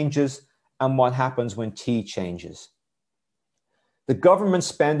G changes and what happens when T changes. The government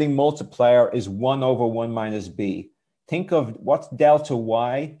spending multiplier is 1 over 1 minus B. Think of what's delta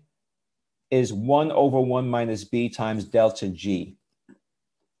Y is 1 over 1 minus B times delta G.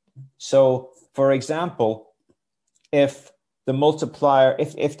 So, for example, if the multiplier,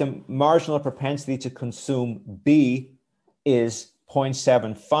 if the marginal propensity to consume B is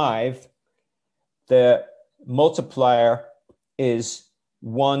 0.75, the multiplier is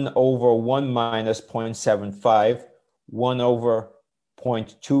 1 over 1 minus 0.75, 1 over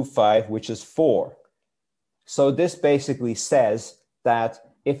 0.25, which is 4. So this basically says that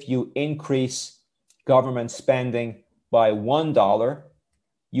if you increase government spending by $1,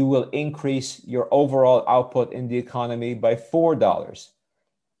 you will increase your overall output in the economy by $4.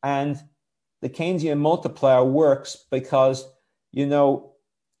 And the Keynesian multiplier works because, you know,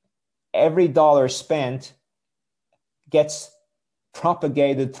 every dollar spent gets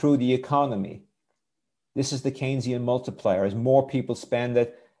propagated through the economy. This is the Keynesian multiplier. As more people spend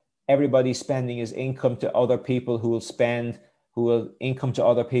it, everybody spending is income to other people who will spend, who will income to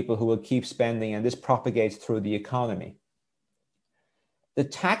other people who will keep spending, and this propagates through the economy. The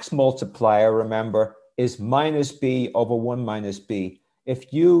tax multiplier, remember, is minus B over 1 minus B.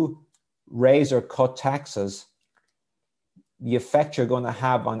 If you raise or cut taxes, the effect you're going to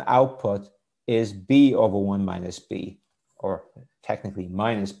have on output is B over 1 minus B, or technically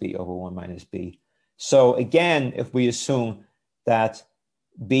minus B over 1 minus B. So again, if we assume that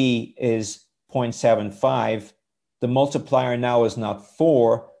B is 0.75, the multiplier now is not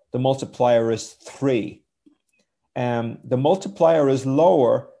 4, the multiplier is 3. The multiplier is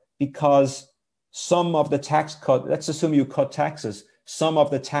lower because some of the tax cut, let's assume you cut taxes, some of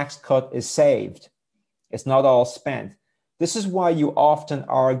the tax cut is saved. It's not all spent. This is why you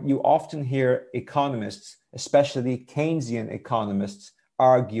often hear economists, especially Keynesian economists,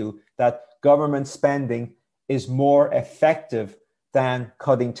 argue that government spending is more effective than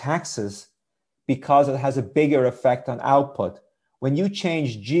cutting taxes because it has a bigger effect on output. When you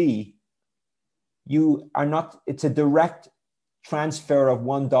change G, it's a direct transfer of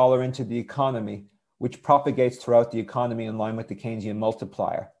 $1 into the economy, which propagates throughout the economy in line with the Keynesian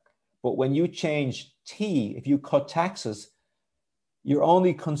multiplier. But when you change T, if you cut taxes, you're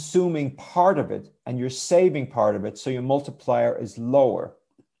only consuming part of it and you're saving part of it, so your multiplier is lower.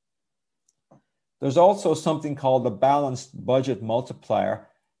 There's also something called the balanced budget multiplier.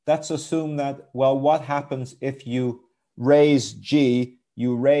 That's assumed that, well, what happens if you raise G,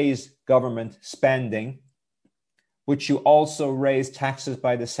 you raise government spending, but you also raise taxes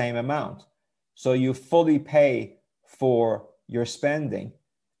by the same amount. So you fully pay for your spending.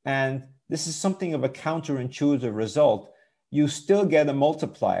 And this is something of a counterintuitive result. You still get a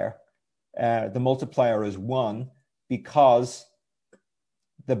multiplier. The multiplier is 1 because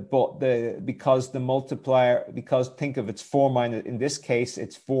think of it's 4 minus, in this case,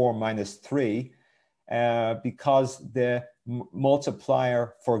 it's 4 minus 3, because the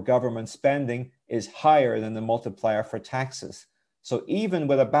multiplier for government spending is higher than the multiplier for taxes. So even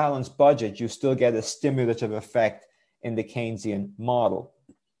with a balanced budget, you still get a stimulative effect in the Keynesian model.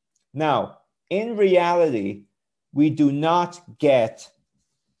 Now, in reality, we do not get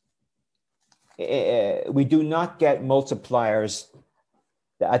multipliers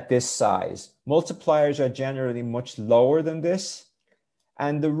at this size. Multipliers are generally much lower than this.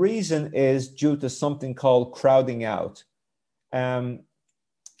 And the reason is due to something called crowding out. In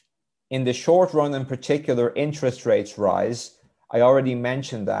the short run in particular, interest rates rise. I already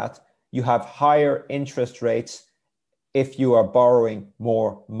mentioned that. You have higher interest rates if you are borrowing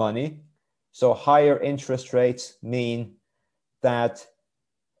more money. So higher interest rates mean that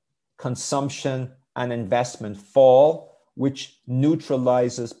consumption and investment fall, which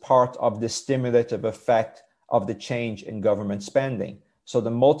neutralizes part of the stimulative effect of the change in government spending. So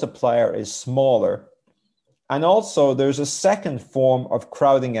the multiplier is smaller. And also there's a second form of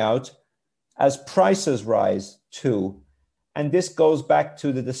crowding out as prices rise too. And this goes back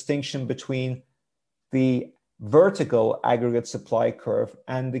to the distinction between the vertical aggregate supply curve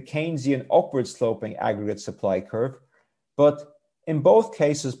and the Keynesian upward sloping aggregate supply curve. But in both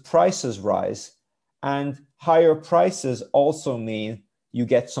cases, prices rise, and higher prices also mean you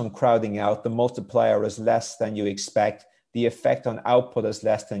get some crowding out. The multiplier is less than you expect. The effect on output is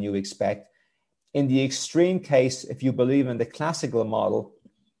less than you expect. In the extreme case, if you believe in the classical model,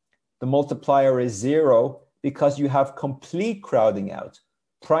 the multiplier is 0 because you have complete crowding out.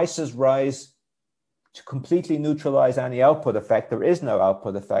 Prices rise to completely neutralize any output effect. There is no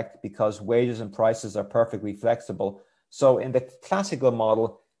output effect because wages and prices are perfectly flexible. So in the classical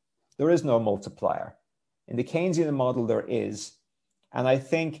model, there is no multiplier. In the Keynesian model, there is. And I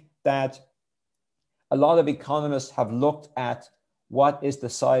think that a lot of economists have looked at what is the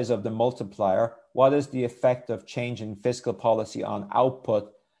size of the multiplier, what is the effect of changing fiscal policy on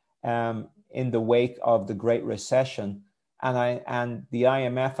output in the wake of the Great Recession. And the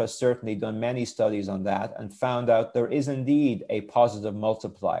IMF has certainly done many studies on that and found out there is indeed a positive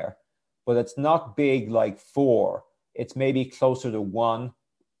multiplier, but it's not big like 4. It's maybe closer to 1,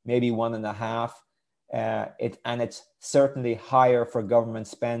 maybe 1.5. And it's certainly higher for government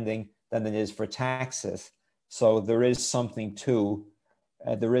spending than it is for taxes. So there is something to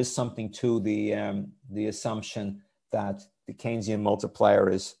the assumption that the Keynesian multiplier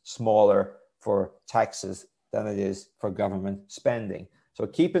is smaller for taxes than it is for government spending. So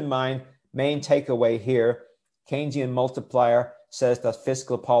keep in mind, main takeaway here, Keynesian multiplier says that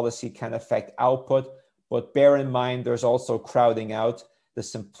fiscal policy can affect output, but bear in mind there's also crowding out. The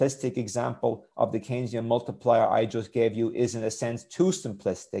simplistic example of the Keynesian multiplier I just gave you is in a sense too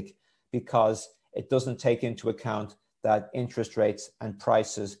simplistic because it doesn't take into account that interest rates and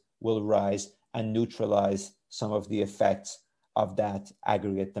prices will rise and neutralize some of the effects of that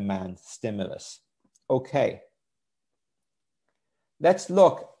aggregate demand stimulus. Okay, let's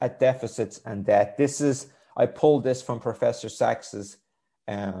look at deficits and debt. I pulled this from Professor Sachs's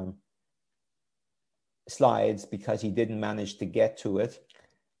slides because he didn't manage to get to it.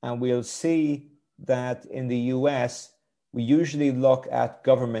 And we'll see that in the US, we usually look at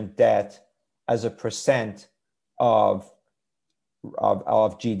government debt as a percent of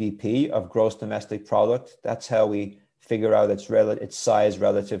of GDP, of gross domestic product. That's how we figure out its size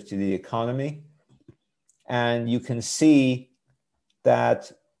relative to the economy. And you can see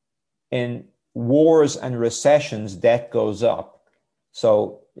that in wars and recessions, debt goes up.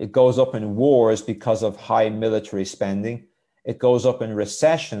 So it goes up in wars because of high military spending. It goes up in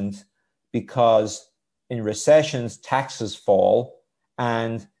recessions because in recessions, taxes fall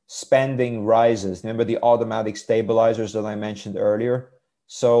and spending rises. Remember the automatic stabilizers that I mentioned earlier?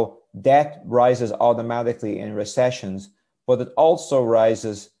 So debt rises automatically in recessions, but it also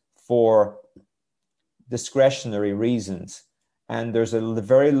rises for discretionary reasons. And there's a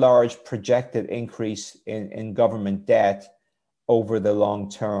very large projected increase in government debt over the long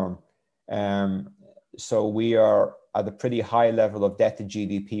term. So we are at a pretty high level of debt to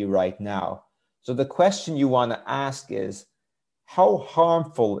GDP right now. So the question you want to ask is, how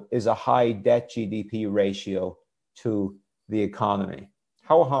harmful is a high debt GDP ratio to the economy?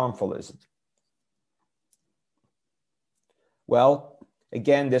 How harmful is it? Well,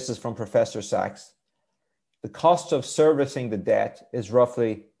 again, this is from Professor Sachs. The cost of servicing the debt is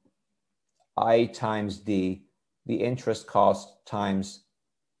roughly I times D, the interest cost times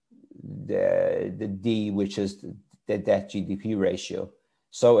the D, which is the debt GDP ratio.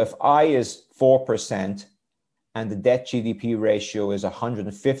 So if I is 4% and the debt GDP ratio is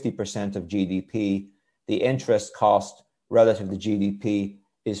 150% of GDP, the interest cost relative to GDP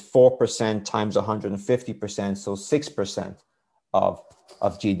is 4% times 150%, so 6% of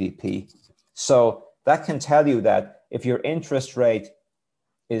GDP. So that can tell you that if your interest rate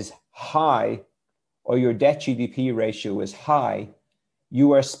is high or your debt GDP ratio is high,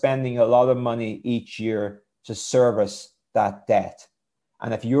 you are spending a lot of money each year to service that debt.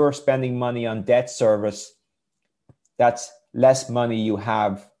 And if you're spending money on debt service, that's less money you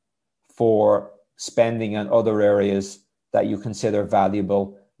have for spending on other areas that you consider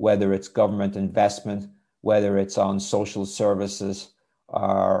valuable, whether it's government investment, whether it's on social services,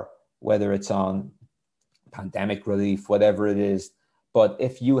 or whether it's on pandemic relief, whatever it is. But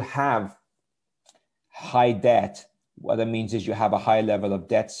if you have high debt, what it means is you have a high level of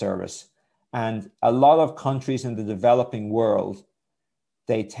debt service. And a lot of countries in the developing world,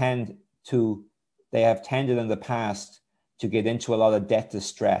 they have tended in the past to get into a lot of debt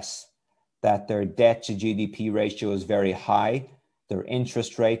distress, that their debt to GDP ratio is very high, their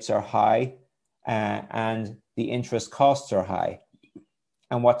interest rates are high, and the interest costs are high.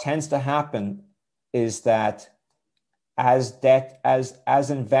 And what tends to happen is that as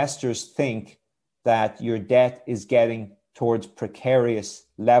investors think that your debt is getting towards precarious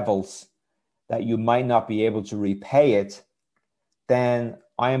levels, that you might not be able to repay it, then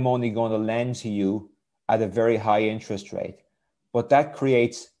I am only going to lend to you at a very high interest rate. But that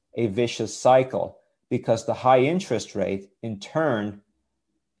creates a vicious cycle, because the high interest rate in turn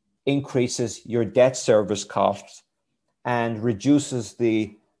increases your debt service costs and reduces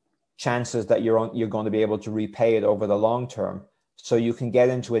the chances that you're going to be able to repay it over the long term. So you can get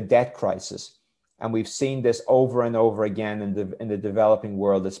into a debt crisis. And we've seen this over and over again in the developing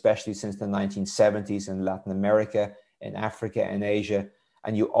world, especially since the 1970s in Latin America, in Africa and Asia.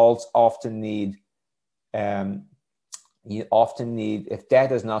 And you often need, if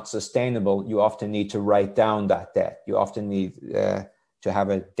debt is not sustainable, you often need to write down that debt. You often need to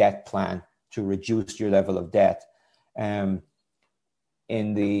have a debt plan to reduce your level of debt. In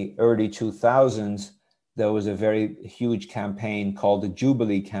the early 2000s, there was a very huge campaign called the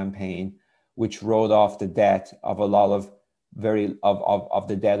Jubilee campaign, which wrote off the debt of a lot of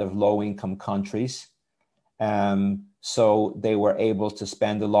the debt of low-income countries. So they were able to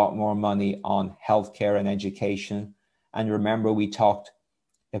spend a lot more money on healthcare and education. And remember, we talked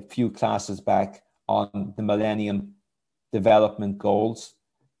a few classes back on the Millennium Development Goals.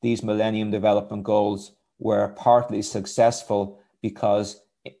 These Millennium Development Goals were partly successful because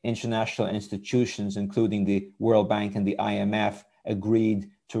international institutions, including the World Bank and the IMF, agreed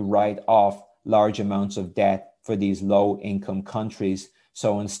to write off large amounts of debt for these low-income countries.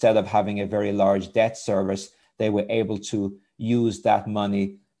 So instead of having a very large debt service, they were able to use that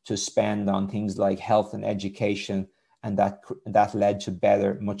money to spend on things like health and education, and that led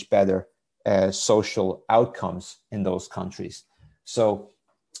to much better social outcomes in those countries. So,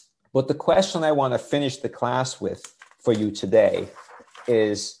 but the question I want to finish the class with for you today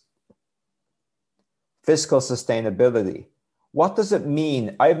is fiscal sustainability. What does it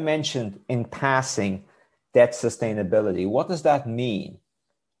mean? I've mentioned in passing debt sustainability. What does that mean?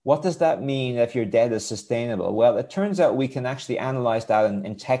 What does that mean if your debt is sustainable? Well, it turns out we can actually analyze that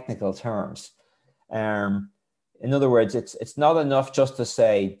in technical terms. In other words, it's not enough just to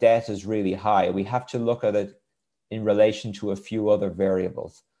say debt is really high. We have to look at it in relation to a few other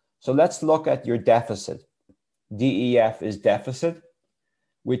variables. So let's look at your deficit. DEF is deficit,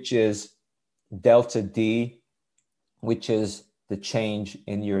 which is delta D, which is the change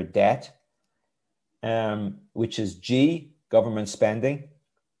in your debt, which is G, government spending,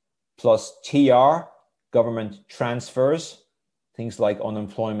 plus TR, government transfers, things like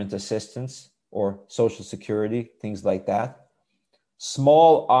unemployment assistance or social security, things like that.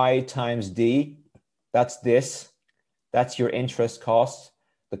 Small I times D, that's this. That's your interest cost,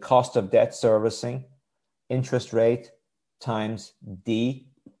 the cost of debt servicing, interest rate times D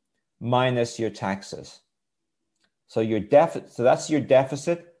minus your taxes. So that's your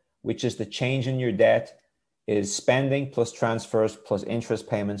deficit, which is the change in your debt, is spending plus transfers plus interest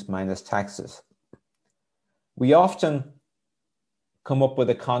payments minus taxes. We often come up with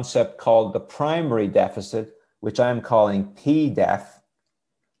a concept called the primary deficit, which I'm calling PDEF.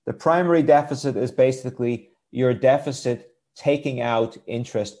 The primary deficit is basically your deficit taking out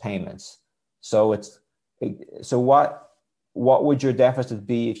interest payments. So what would your deficit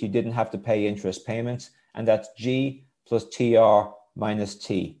be if you didn't have to pay interest payments? And that's G plus TR minus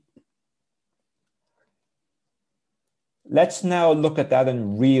T. Let's now look at that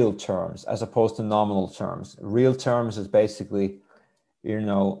in real terms as opposed to nominal terms. Real terms is basically,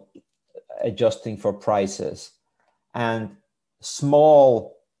 adjusting for prices. And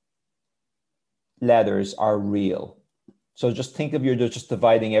small letters are real. So just think of you're just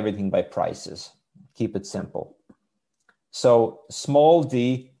dividing everything by prices. Keep it simple. So small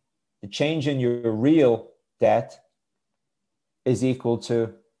d, the change in your real debt is equal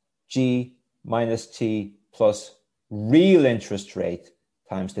to G minus T plus real interest rate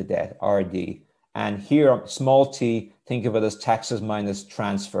times the debt, RD. And here, small t, think of it as taxes minus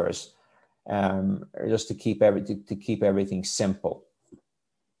transfers, just to keep everything simple.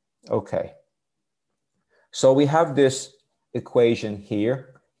 Okay. So we have this equation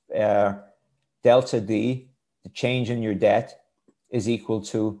here, delta D, the change in your debt, is equal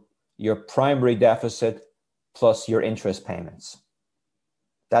to your primary deficit plus your interest payments.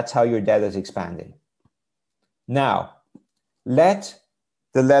 That's how your debt is expanding. Now, let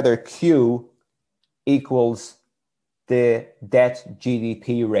the letter Q equals the debt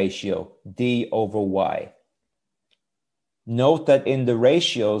GDP ratio, D over Y. Note that in the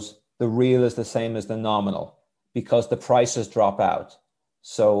ratios, the real is the same as the nominal because the prices drop out.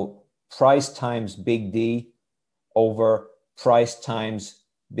 So price times big D over price times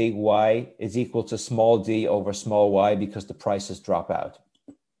big Y is equal to small d over small y because the prices drop out.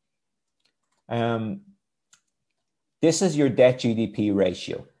 This is your debt GDP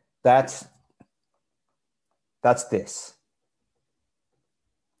ratio. That's this.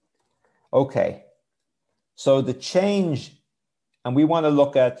 Okay, so the change, and we want to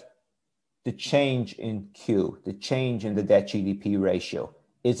look at the change in Q, the change in the debt GDP ratio.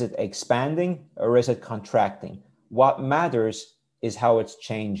 Is it expanding or is it contracting? What matters is how it's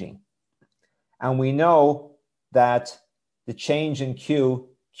changing. And we know that the change in Q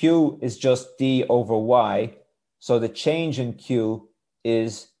is just D over Y. So the change in Q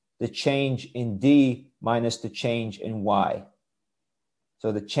is the change in D minus the change in Y.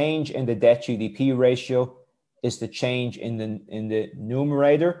 So the change in the debt GDP ratio is the change in the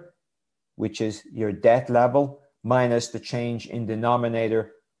numerator, which is your debt level, minus the change in the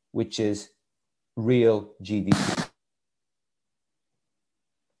denominator, which is real GDP.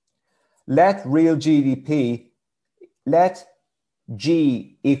 Let real GDP, let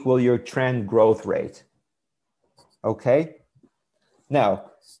G equal your trend growth rate. Okay?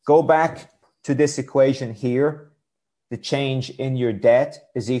 Now, go back to this equation here. The change in your debt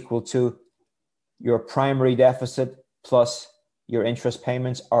is equal to your primary deficit plus your interest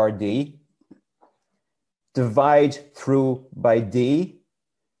payments, RD. Divide through by D.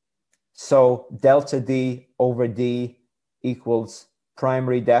 So delta D over D equals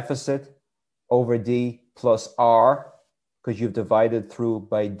primary deficit over D plus R, because you've divided through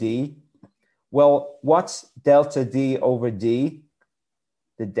by D. Well, what's delta D over D?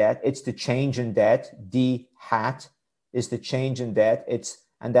 The debt, it's the change in debt. D hat is the change in debt.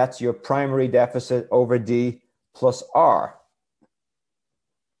 And that's your primary deficit over D plus R.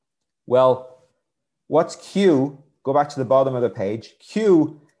 Well, what's Q? Go back to the bottom of the page.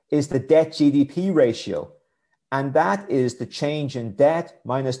 Q is the debt GDP ratio. And that is the change in debt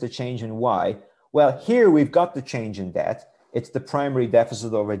minus the change in Y. Well, here we've got the change in debt. It's the primary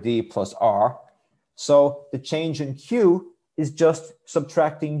deficit over D plus R. So the change in Q is just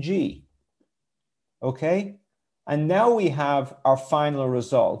subtracting G. Okay? And now we have our final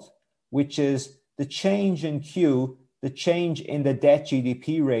result, which is the change in Q, the change in the debt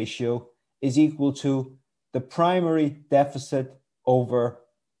GDP ratio, is equal to the primary deficit over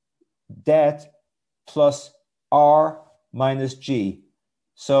debt plus R minus G.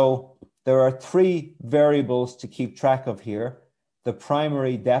 So there are three variables to keep track of here: the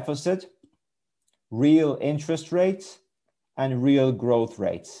primary deficit, real interest rates, and real growth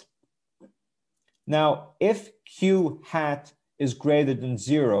rates. Now, if Q hat is greater than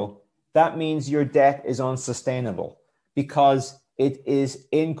 0, that means your debt is unsustainable because it is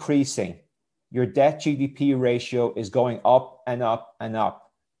increasing. Your debt GDP ratio is going up and up and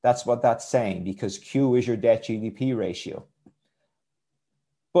up. That's what that's saying, because Q is your debt GDP ratio.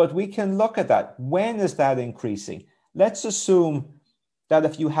 But we can look at that. When is that increasing? Let's assume that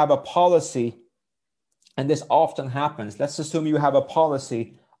if you have a policy, and this often happens, let's assume you have a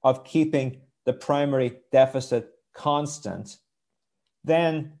policy of keeping the primary deficit constant,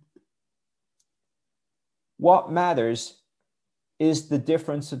 then what matters is the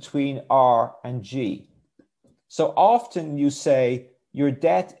difference between R and G. So often you say your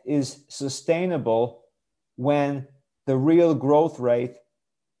debt is sustainable when the real growth rate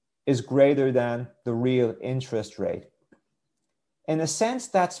is greater than the real interest rate. In a sense,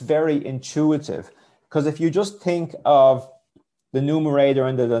 that's very intuitive, because if you just think of the numerator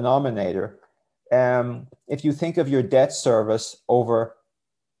and the denominator, if you think of your debt service over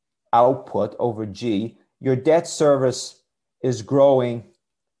output over G, your debt service is growing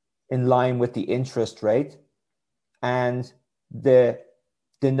in line with the interest rate, and the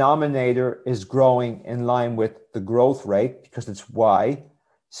denominator is growing in line with the growth rate because it's Y.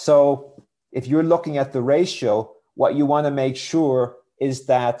 So if you're looking at the ratio, what you want to make sure is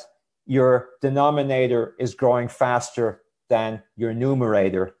that your denominator is growing faster than your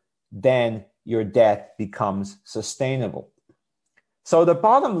numerator. Then your debt becomes sustainable. So the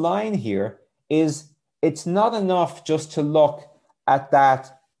bottom line here is it's not enough just to look at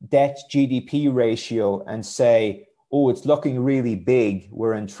that debt GDP ratio and say, oh, it's looking really big,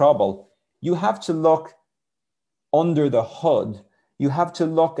 we're in trouble. You have to look under the hood. You have to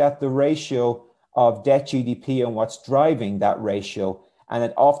look at the ratio of debt GDP and what's driving that ratio. And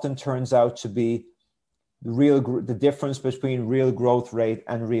it often turns out to be the difference between real growth rate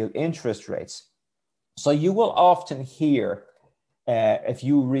and real interest rates. So you will often hear, if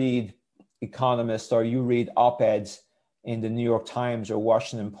you read Economist or you read op-eds in the New York Times or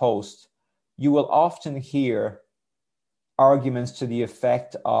Washington Post, you will often hear arguments to the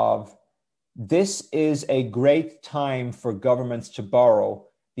effect of, this is a great time for governments to borrow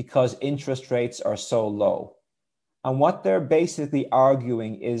because interest rates are so low. And what they're basically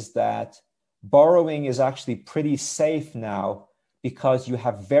arguing is that borrowing is actually pretty safe now because you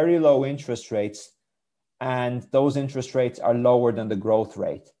have very low interest rates, and those interest rates are lower than the growth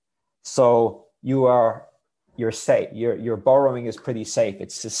rate. So you're safe. Your borrowing is pretty safe.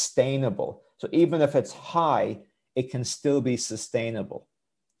 It's sustainable. So even if it's high, it can still be sustainable.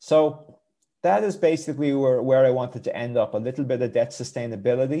 So that is basically where I wanted to end up, a little bit of debt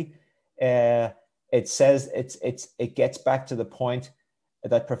sustainability. It says it gets back to the point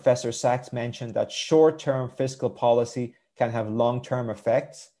that Professor Sachs mentioned, that short-term fiscal policy can have long-term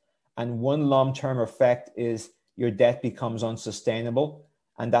effects. And one long-term effect is your debt becomes unsustainable.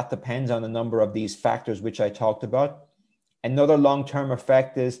 And that depends on a number of these factors, which I talked about. Another long-term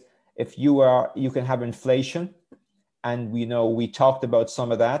effect is if you can have inflation. And we talked about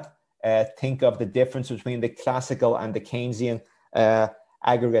some of that. Think of the difference between the classical and the Keynesian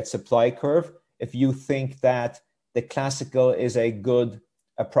aggregate supply curve. If you think that the classical is a good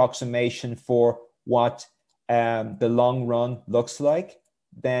approximation for what the long run looks like,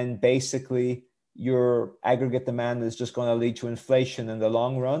 then basically your aggregate demand is just going to lead to inflation in the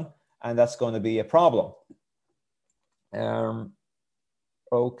long run, and that's going to be a problem.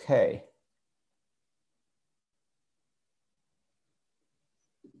 Okay.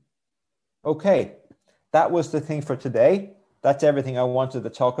 Okay, that was the thing for today. That's everything I wanted to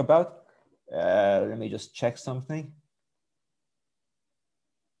talk about. Let me just check something.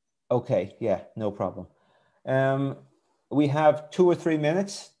 Okay, yeah, no problem. We have 2 or 3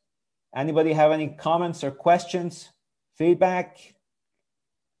 minutes. Anybody have any comments or questions, feedback,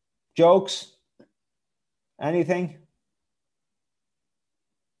 jokes, anything?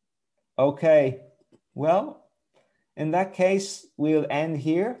 Okay, well, in that case, we'll end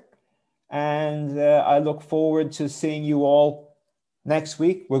here. And I look forward to seeing you all next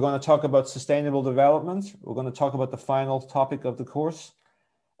week. We're going to talk about sustainable development. We're going to talk about the final topic of the course.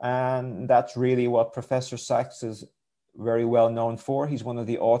 And that's really what Professor Sachs is very well known for. He's one of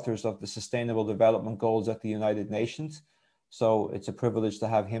the authors of the Sustainable Development Goals at the United Nations. So it's a privilege to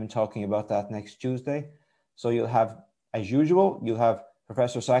have him talking about that next Tuesday. So you'll have, as usual, you'll have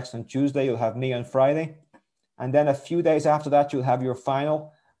Professor Sachs on Tuesday. You'll have me on Friday. and then a few days after that you'll have your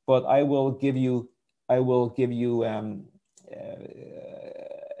final. But I will give you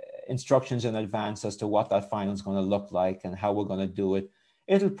instructions in advance as to what that final is going to look like and how we're going to do it.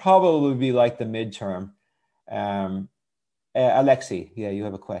 It'll probably be like the midterm. Alexi, yeah, you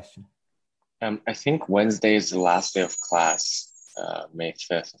have a question. I think Wednesday is the last day of class, May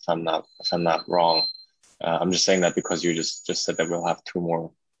 5th, if I'm not wrong. I'm just saying that because you just said that we'll have 2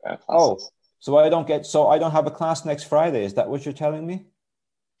 more classes. Oh, so I don't have a class next Friday. Is that what you're telling me?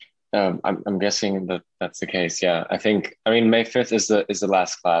 I'm guessing that that's the case. Yeah, I mean May 5th is the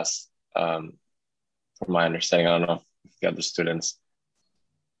last class, from my understanding. I don't know if the other students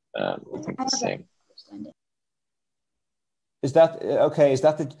think the same. Is that okay?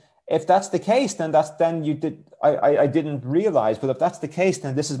 If that's the case, then I didn't realize. But if that's the case,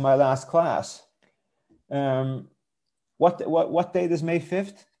 then this is my last class. What date is May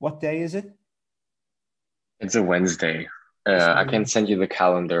 5th? What day is it? It's a Wednesday. I can send you the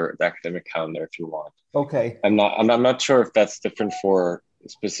academic calendar if you want. Okay. I'm not sure if that's different for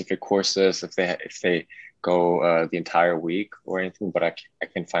specific courses, if they go the entire week or anything, but I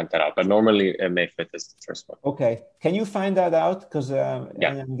can find that out. But normally May 5th is the first one. Okay. Can you find that out? Because Yeah.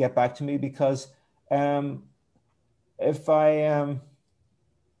 And then get back to me, because if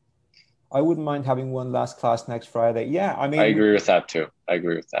I wouldn't mind having one last class next Friday. Yeah, I mean, I agree with that too. I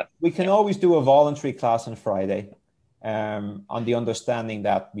agree with that. We can always do a voluntary class on Friday, on the understanding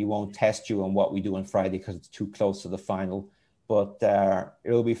that we won't test you on what we do on Friday because it's too close to the final. But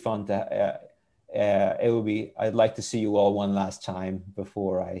it'll be fun to. I'd like to see you all one last time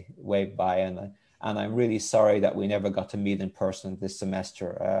before I wave bye, and I'm really sorry that we never got to meet in person this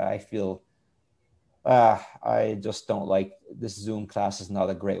semester. I feel. I just don't like this Zoom class. Is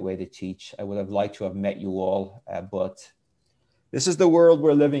not a great way to teach. I would have liked to have met you all, but this is the world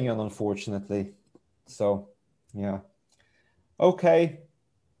we're living in, unfortunately. So, yeah. Okay.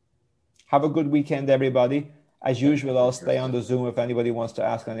 Have a good weekend, everybody. As usual, I'll stay on the Zoom if anybody wants to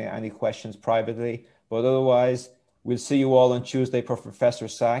ask any questions privately. But otherwise, we'll see you all on Tuesday for Professor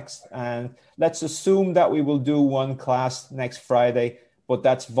Sachs. And let's assume that we will do one class next Friday, but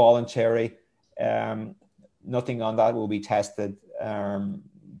that's voluntary. Nothing on that will be tested.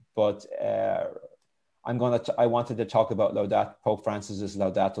 But I wanted to talk about Pope Francis's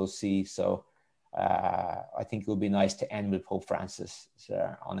Laudato Si. So I think it would be nice to end with Pope Francis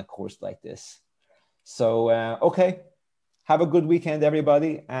on a course like this. So, okay. Have a good weekend,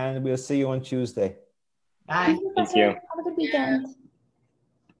 everybody. And we'll see you on Tuesday. Bye. Thank you. Have a good weekend.